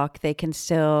Buddy Walk, they can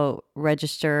still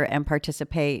register and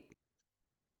participate.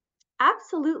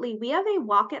 Absolutely. We have a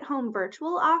walk at home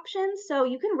virtual option, so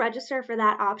you can register for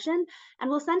that option and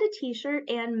we'll send a t-shirt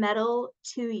and medal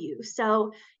to you.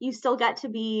 So you still get to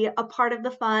be a part of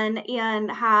the fun and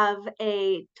have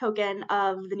a token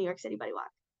of the New York City Buddy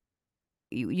Walk.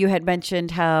 You had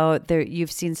mentioned how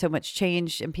you've seen so much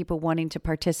change and people wanting to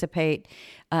participate.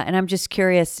 And I'm just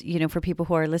curious, for people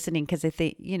who are listening, because I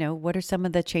think, what are some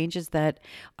of the changes that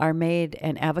are made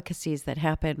and advocacies that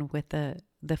happen with the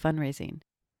fundraising?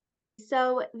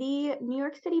 So the New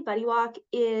York City Buddy Walk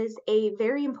is a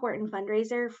very important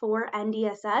fundraiser for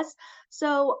NDSS.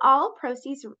 So all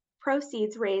proceeds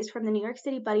raised from the New York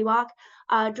City Buddy Walk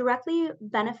directly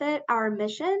benefit our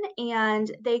mission, and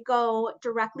they go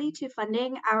directly to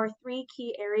funding our 3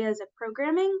 key areas of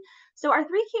programming. So our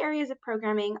 3 key areas of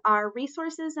programming are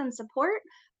resources and support,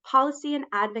 policy and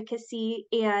advocacy,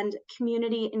 and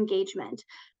community engagement.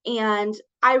 And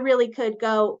I really could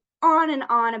go on and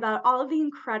on about all of the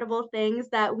incredible things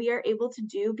that we are able to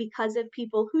do because of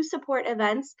people who support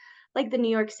events like the New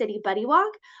York City Buddy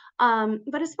Walk.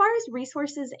 But as far as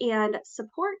resources and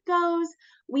support goes,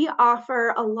 we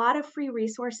offer a lot of free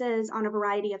resources on a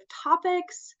variety of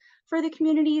topics for the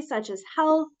community, such as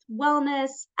health, wellness,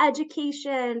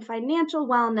 education, financial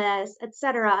wellness,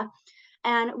 etc.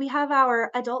 And we have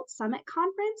our Adult Summit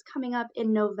Conference coming up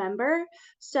in November.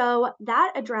 So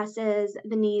that addresses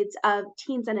the needs of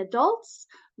teens and adults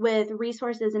with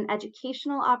resources and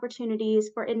educational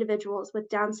opportunities for individuals with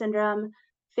Down syndrome,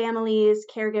 families,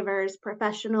 caregivers,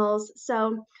 professionals.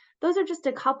 So those are just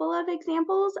a couple of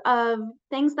examples of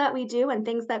things that we do and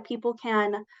things that people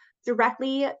can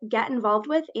directly get involved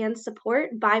with and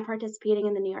support by participating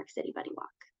in the New York City Buddy Walk.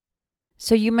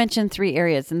 So you mentioned 3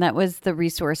 areas, and that was the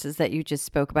resources that you just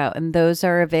spoke about, and those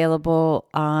are available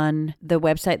on the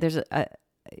website.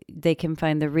 They can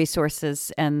find the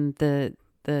resources and the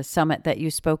summit that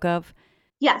you spoke of.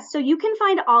 Yes, so you can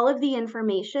find all of the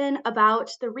information about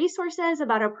the resources,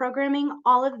 about our programming.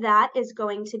 All of that is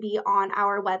going to be on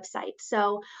our website.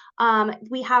 So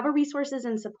we have a resources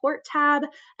and support tab,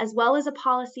 as well as a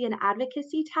policy and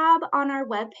advocacy tab on our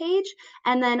webpage.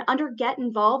 And then under Get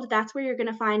Involved, that's where you're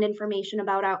going to find information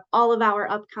about all of our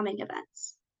upcoming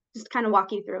events. Just kind of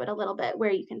walk you through it a little bit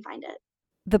where you can find it.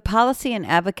 The policy and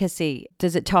advocacy,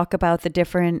 does it talk about the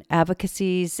different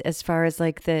advocacies as far as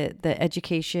like the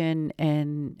education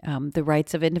and the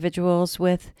rights of individuals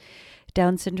with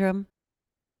Down syndrome?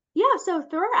 Yeah, so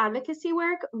through our advocacy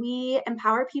work, we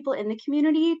empower people in the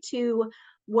community to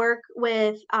work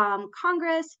with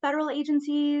Congress, federal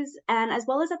agencies, and as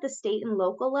well as at the state and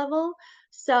local level.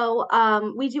 So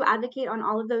we do advocate on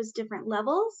all of those different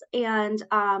levels, and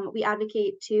we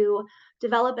advocate to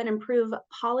develop and improve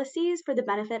policies for the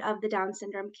benefit of the Down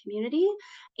syndrome community.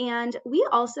 And we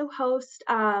also host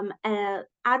an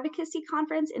advocacy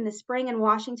conference in the spring in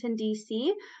Washington,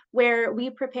 D.C., where we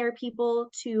prepare people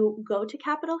to go to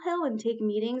Capitol Hill and take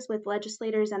meetings with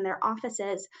legislators and their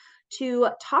offices to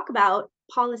talk about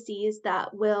policies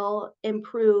that will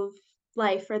improve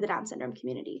life for the Down syndrome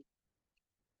community.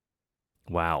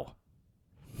 Wow.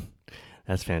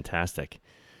 That's fantastic.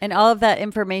 And all of that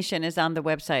information is on the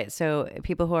website. So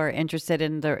people who are interested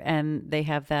and they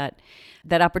have that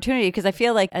opportunity, because I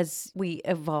feel like as we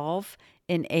evolve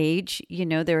in age.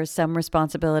 There are some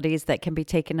responsibilities that can be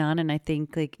taken on. And I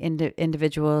think like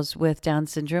individuals with Down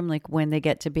syndrome, like when they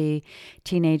get to be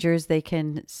teenagers, they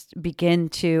can begin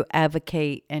to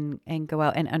advocate and go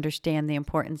out and understand the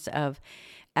importance of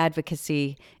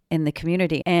advocacy in the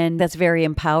community. And that's very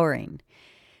empowering.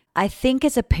 I think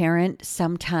as a parent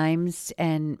sometimes,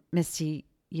 and Misty,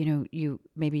 you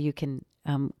can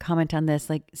comment on this,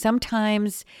 like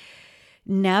sometimes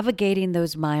navigating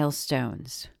those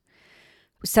milestones,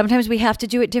 sometimes we have to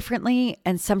do it differently,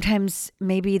 and sometimes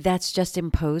maybe that's just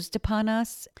imposed upon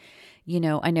us.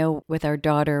 I know with our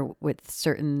daughter, with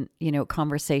certain,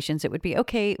 conversations, it would be,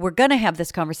 okay, we're going to have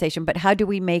this conversation, but how do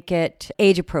we make it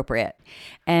age appropriate?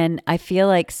 And I feel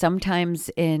like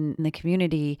sometimes in the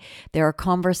community, there are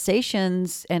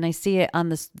conversations, and I see it on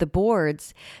the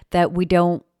boards, that we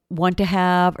don't want to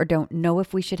have, or don't know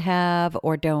if we should have,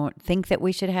 or don't think that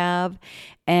we should have.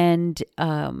 And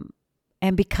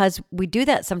because we do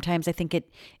that sometimes, I think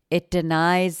it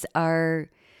denies our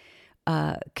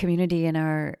community and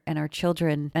our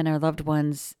children and our loved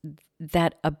ones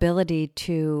that ability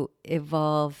to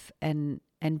evolve and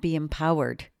be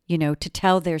empowered, to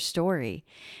tell their story.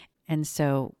 And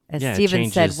so, as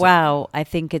Stephen said, wow, I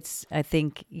think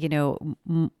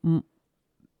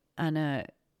on a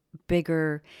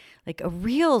bigger, like a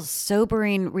real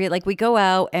sobering, like we go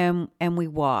out and we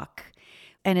walk,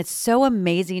 and it's so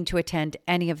amazing to attend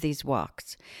any of these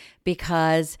walks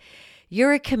because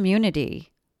you're a community,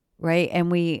 right? And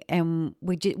we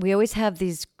always have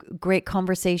these great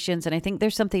conversations, and I think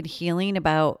there's something healing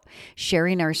about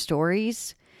sharing our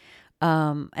stories,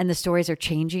 and the stories are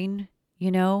changing,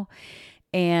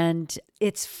 and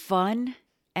it's fun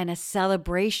and a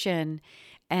celebration,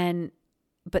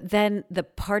 but then the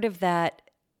part of that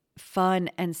fun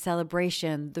and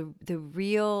celebration, the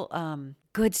real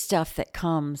good stuff that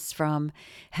comes from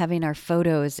having our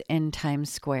photos in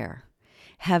Times Square,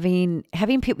 having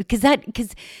people, because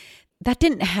that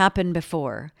didn't happen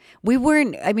before.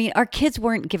 Our kids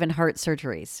weren't given heart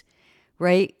surgeries,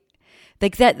 right?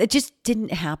 Like that, it just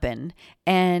didn't happen.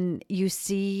 And you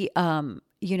see, to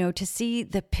see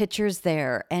the pictures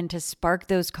there and to spark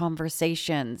those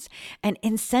conversations. And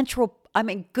in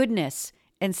goodness,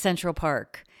 in Central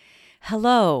Park,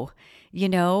 hello,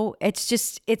 it's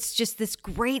just this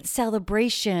great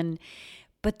celebration.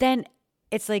 But then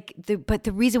it's like,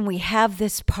 the reason we have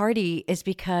this party is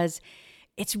because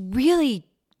it's really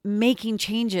making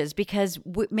changes, because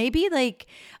maybe like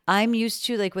I'm used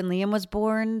to, like when Liam was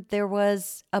born, there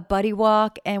was a buddy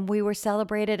walk and we were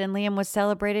celebrated, and Liam was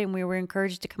celebrated and we were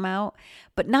encouraged to come out,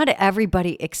 but not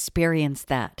everybody experienced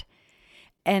that.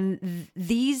 And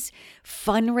these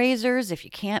fundraisers, if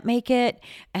you can't make it,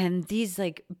 and these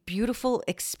like beautiful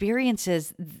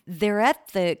experiences, they're at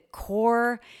the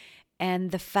core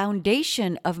and the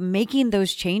foundation of making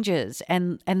those changes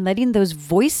and letting those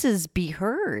voices be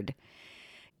heard.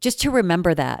 Just to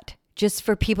remember that, just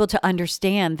for people to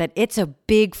understand that it's a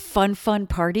big, fun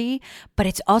party, but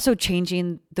it's also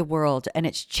changing the world, and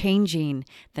it's changing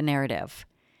the narrative.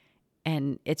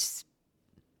 And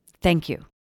thank you.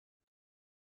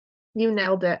 You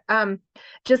nailed it.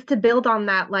 Just to build on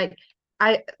that, like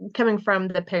coming from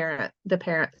the parent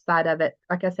side of it,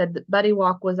 like I said, the Buddy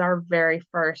Walk was our very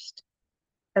first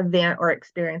event or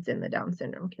experience in the Down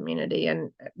syndrome community,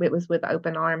 and it was with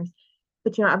open arms.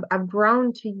 But I've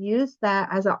grown to use that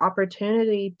as an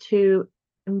opportunity to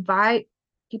invite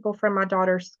people from my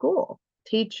daughter's school,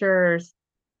 teachers,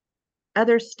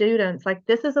 other students. Like,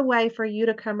 this is a way for you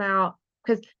to come out,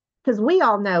 because we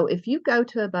all know if you go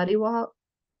to a Buddy Walk,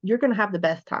 you're going to have the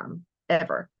best time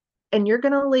ever. And you're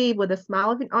going to leave with a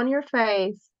smile on your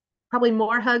face, probably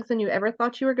more hugs than you ever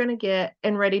thought you were going to get,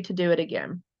 and ready to do it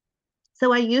again.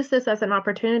 So I use this as an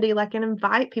opportunity, like, and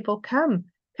invite people, come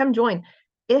join.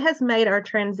 It has made our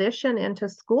transition into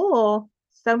school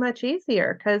so much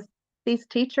easier, because these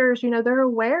teachers, they're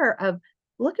aware of,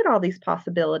 look at all these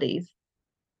possibilities.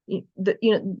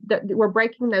 We're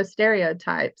breaking those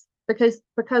stereotypes, because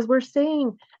we're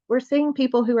seeing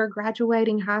people who are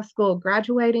graduating high school,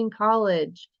 graduating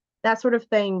college, that sort of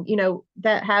thing,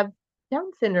 that have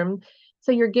Down syndrome.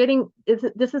 So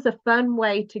this is a fun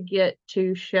way to get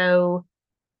to show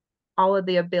all of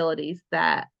the abilities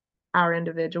that our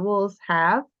individuals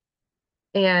have,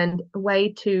 and a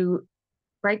way to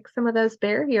break some of those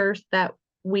barriers that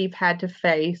we've had to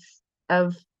face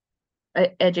of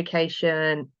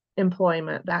education,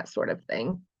 employment, that sort of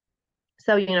thing.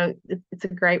 So, it's a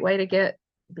great way to get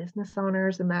business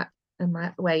owners and that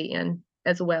way in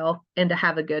as well, and to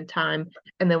have a good time,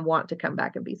 and then want to come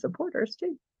back and be supporters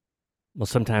too. Well,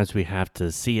 sometimes we have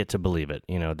to see it to believe it.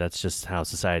 That's just how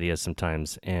society is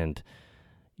sometimes. And,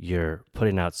 you're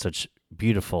putting out such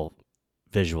beautiful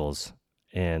visuals,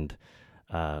 and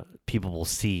people will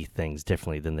see things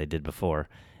differently than they did before.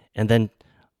 And then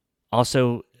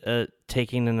also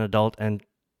taking an adult and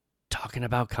talking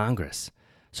about Congress,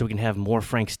 so we can have more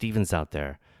Frank Stevens out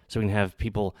there, so we can have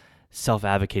people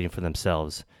self-advocating for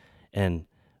themselves, and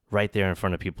right there in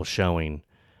front of people showing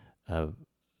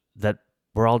that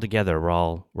we're all together, we're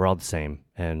all the same,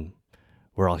 and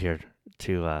we're all here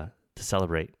to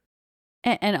celebrate.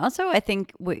 And also, I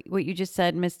think what you just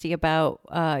said, Misty, about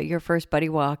your first buddy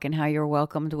walk and how you're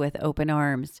welcomed with open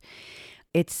arms.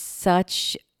 It's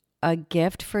such a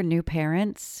gift for new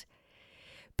parents,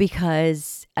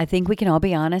 because I think we can all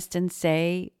be honest and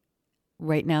say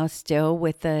right now, still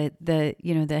with the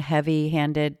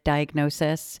heavy-handed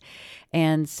diagnosis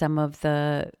and some of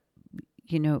the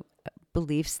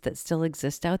beliefs that still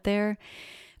exist out there.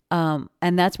 And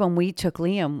that's when we took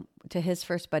Liam to his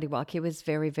first buddy walk. He was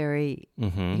very, very,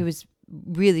 he was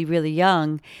really, really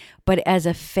young. But as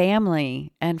a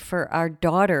family and for our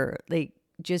daughter, like,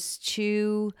 just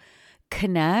to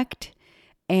connect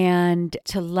and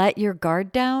to let your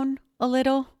guard down a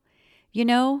little.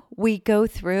 We go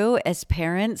through as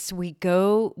parents, we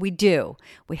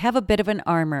have a bit of an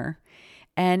armor,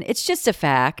 and it's just a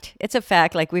fact. It's a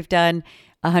fact. Like, we've done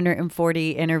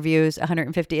 140 interviews,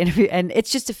 150 interviews, and it's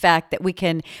just a fact that we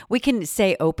can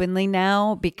say openly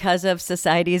now, because of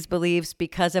society's beliefs,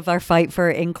 because of our fight for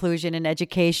inclusion and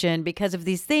education, because of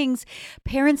these things,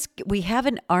 parents, we have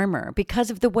an armor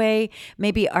because of the way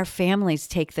maybe our families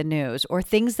take the news, or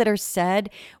things that are said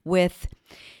with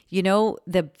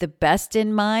the best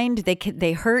in mind.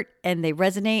 They hurt and they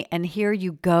resonate, and here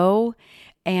you go.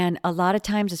 And a lot of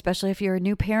times, especially if you're a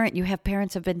new parent, you have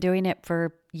parents who've been doing it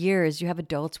for years. You have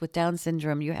adults with Down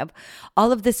syndrome. You have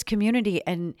all of this community.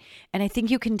 And I think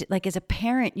you can, like, as a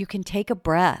parent, you can take a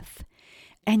breath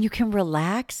and you can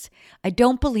relax. I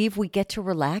don't believe we get to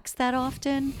relax that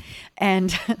often.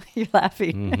 And you're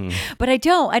laughing, but I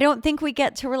don't think we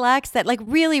get to relax that, like,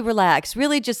 really relax,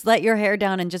 really just let your hair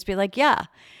down and just be like, yeah,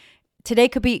 today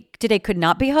could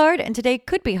not be hard, and today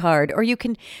could be hard. Or you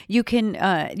can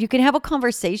have a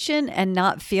conversation and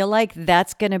not feel like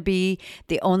that's going to be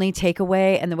the only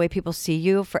takeaway and the way people see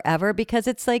you forever, because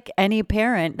it's like any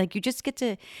parent, like, you just get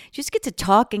to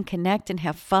talk and connect and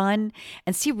have fun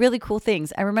and see really cool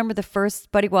things. I remember the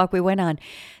first buddy walk we went on,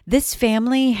 this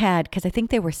family had, because I think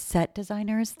they were set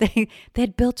designers, they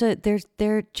had built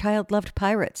their child loved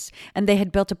pirates, and they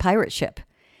had built a pirate ship.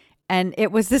 And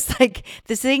it was this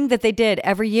thing that they did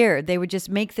every year. They would just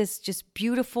make this just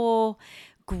beautiful,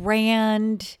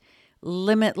 grand,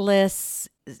 limitless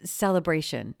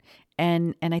celebration.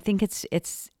 And I think it's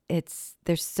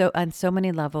there's so, on so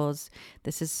many levels,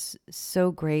 this is so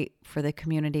great for the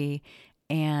community.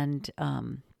 And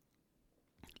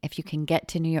if you can get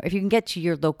to New York, if you can get to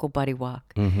your local buddy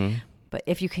walk, but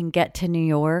if you can get to New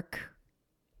York,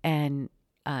 and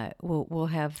we'll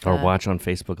have or watch on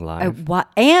Facebook Live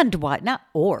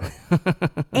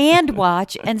and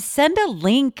watch and send a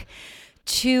link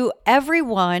to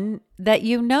everyone that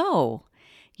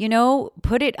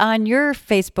put it on your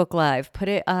Facebook Live, put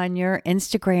it on your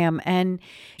Instagram, and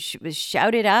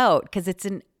shout it out, because it's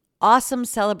an awesome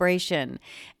celebration.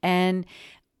 And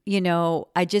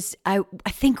I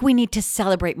think we need to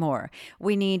celebrate more.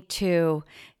 We need to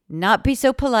not be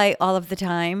so polite all of the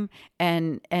time,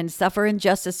 and suffer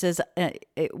injustices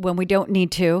when we don't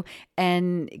need to,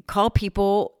 and call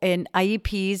people in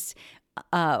IEPs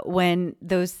when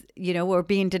those, were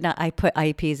being denied. I put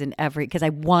IEPs in every, because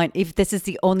if this is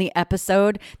the only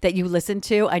episode that you listen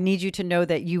to, I need you to know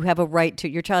that you have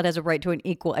your child has a right to an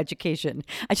equal education.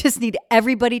 I just need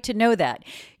everybody to know that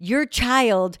your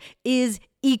child is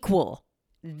equal.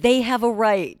 They have a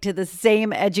right to the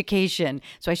same education.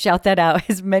 So I shout that out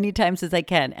as many times as I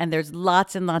can. And there's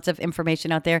lots and lots of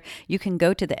information out there. You can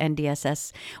go to the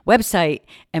NDSS website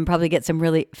and probably get some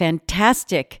really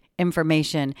fantastic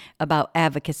information about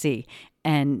advocacy.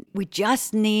 And we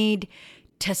just need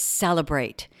to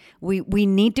celebrate. We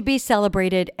need to be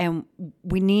celebrated, and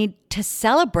we need to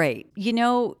celebrate.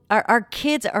 Our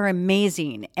kids are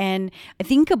amazing. And I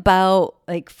think about,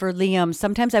 like, for Liam,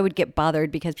 sometimes I would get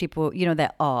bothered because people,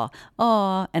 that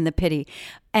aw, and the pity.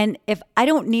 And if I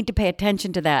don't need to pay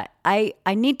attention to that, I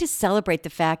need to celebrate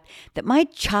the fact that my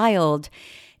child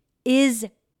is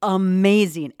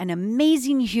amazing, an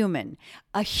amazing human,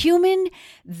 a human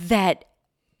that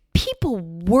people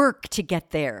work to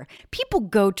get there. People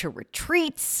go to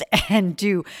retreats and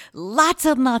do lots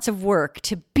and lots of work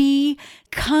to be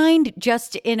kind,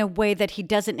 just in a way that he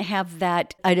doesn't have an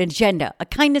agenda, a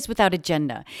kindness without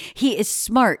agenda. He is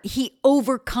smart. He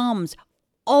overcomes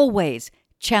always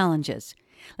challenges.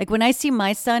 Like when I see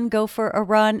my son go for a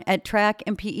run at track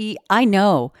and PE, I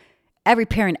know every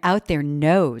parent out there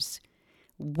knows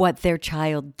what their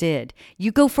child did.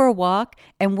 You go for a walk,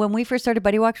 and when we first started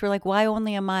Buddy Walks, we're like, why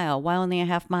only a mile? Why only a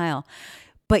half mile?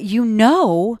 But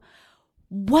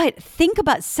think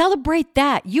about, celebrate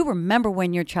that. You remember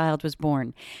when your child was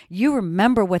born. You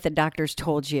remember what the doctors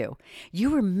told you.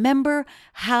 You remember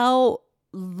how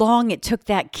long it took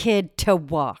that kid to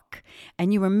walk.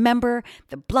 And you remember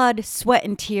the blood, sweat,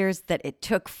 and tears that it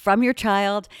took from your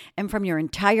child and from your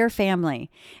entire family.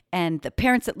 And the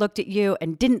parents that looked at you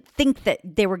and didn't think that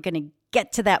they were going to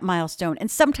get to that milestone.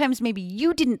 And sometimes maybe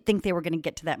you didn't think they were going to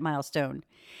get to that milestone.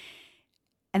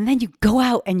 And then you go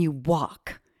out and you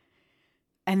walk.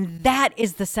 And that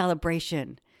is the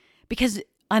celebration. Because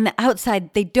on the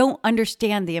outside, they don't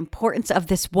understand the importance of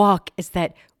this walk is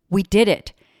that we did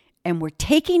it. And we're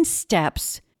taking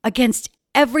steps against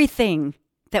everything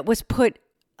that was put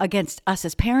against us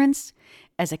as parents,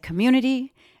 as a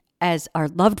community, as our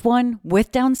loved one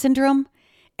with Down syndrome.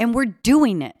 And we're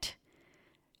doing it.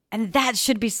 And that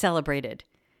should be celebrated.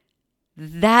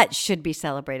 That should be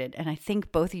celebrated. And I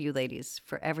thank both of you ladies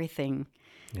for everything.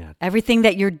 Yeah. Everything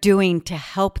that you're doing to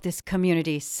help this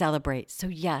community celebrate. So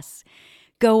yes,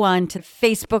 go on to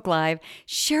Facebook Live,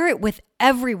 share it with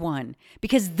everyone,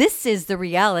 because this is the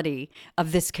reality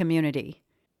of this community.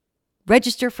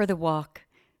 Register for the walk,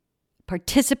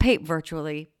 participate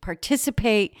virtually,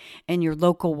 participate in your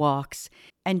local walks,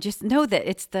 and just know that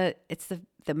it's the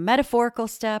metaphorical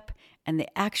step and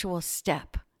the actual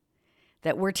step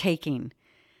that we're taking.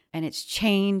 And it's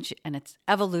change and it's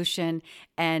evolution.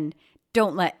 And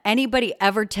don't let anybody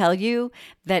ever tell you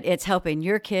that it's helping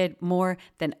your kid more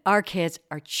than our kids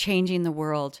are changing the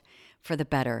world for the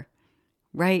better,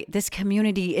 right? This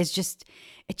community it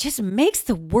just makes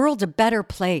the world a better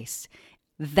place.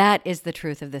 That is the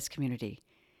truth of this community.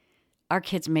 Our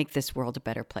kids make this world a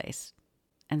better place.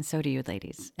 And so do you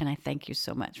ladies. And I thank you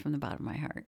so much from the bottom of my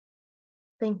heart.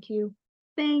 Thank you.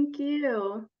 Thank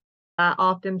you. I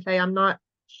often say I'm not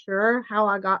sure how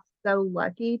I got so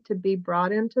lucky to be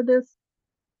brought into this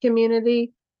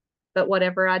community, but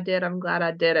whatever I did, I'm glad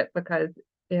I did it because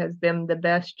it has been the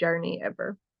best journey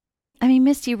ever. I mean,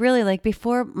 Misty, really, like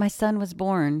before my son was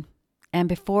born and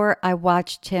before I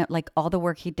watched him, like all the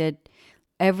work he did,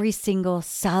 every single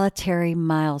solitary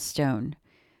milestone,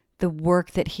 the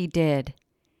work that he did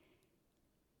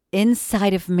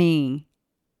inside of me,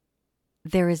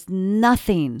 there is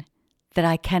nothing that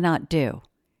I cannot do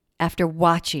after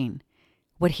watching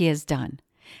what he has done.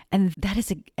 And that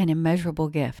is an immeasurable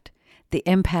gift. The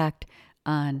impact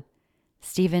on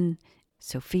Stephen,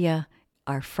 Sophia,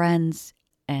 our friends,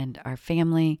 and our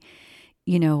family.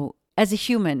 You know, as a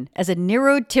human, as a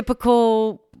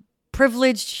neurotypical,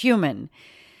 privileged human,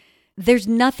 there's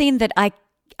nothing that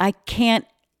I can't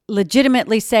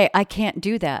legitimately say I can't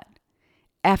do that.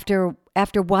 After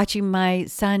watching my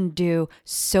son do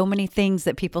so many things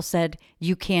that people said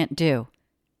you can't do.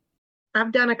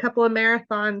 I've done a couple of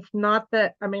marathons, in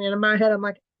my head, I'm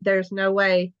like, there's no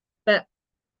way. But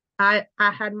I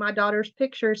had my daughter's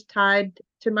pictures tied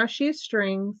to my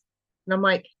shoestrings. And I'm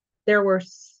like, there were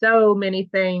so many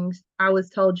things I was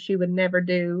told she would never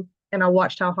do. And I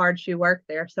watched how hard she worked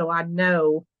there. So I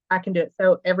know I can do it.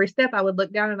 So every step I would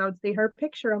look down and I would see her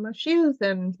picture on my shoes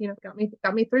and, got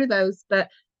me through those. But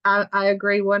I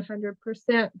agree 100%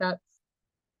 that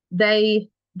they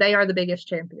are the biggest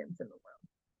champions in the world.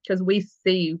 Because we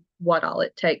see what all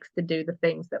it takes to do the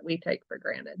things that we take for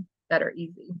granted that are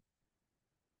easy.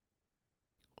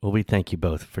 Well, we thank you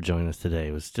both for joining us today.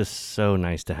 It was just so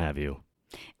nice to have you.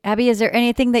 Abby, is there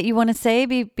anything that you want to say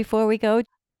before we go?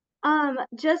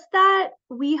 Just that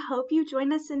we hope you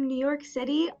join us in New York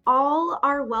City. All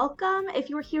are welcome. If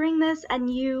you're hearing this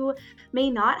and you may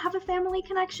not have a family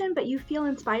connection, but you feel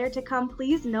inspired to come,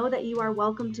 please know that you are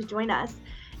welcome to join us.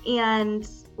 And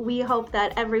we hope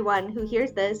that everyone who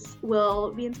hears this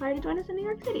will be inspired to join us in New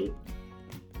York City.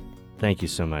 Thank you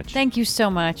so much. Thank you so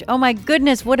much. Oh my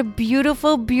goodness, what a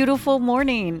beautiful, beautiful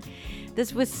morning.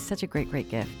 This was such a great,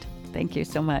 great gift. Thank you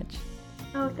so much.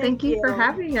 Oh, thank you for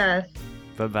having us.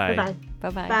 Bye-bye. Bye-bye.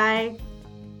 Bye-bye. Bye.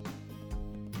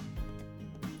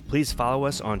 Please follow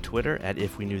us on Twitter at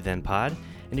If We Knew Then Pod,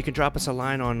 and you can drop us a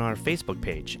line on our Facebook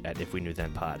page at If We Knew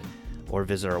Then Pod, or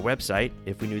visit our website,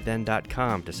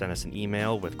 ifweknewthen.com, to send us an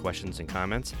email with questions and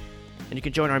comments. And you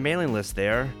can join our mailing list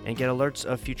there and get alerts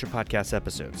of future podcast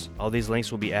episodes. All these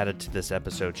links will be added to this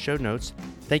episode's show notes.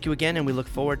 Thank you again, and we look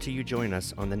forward to you joining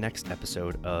us on the next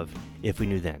episode of If We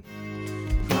Knew Then.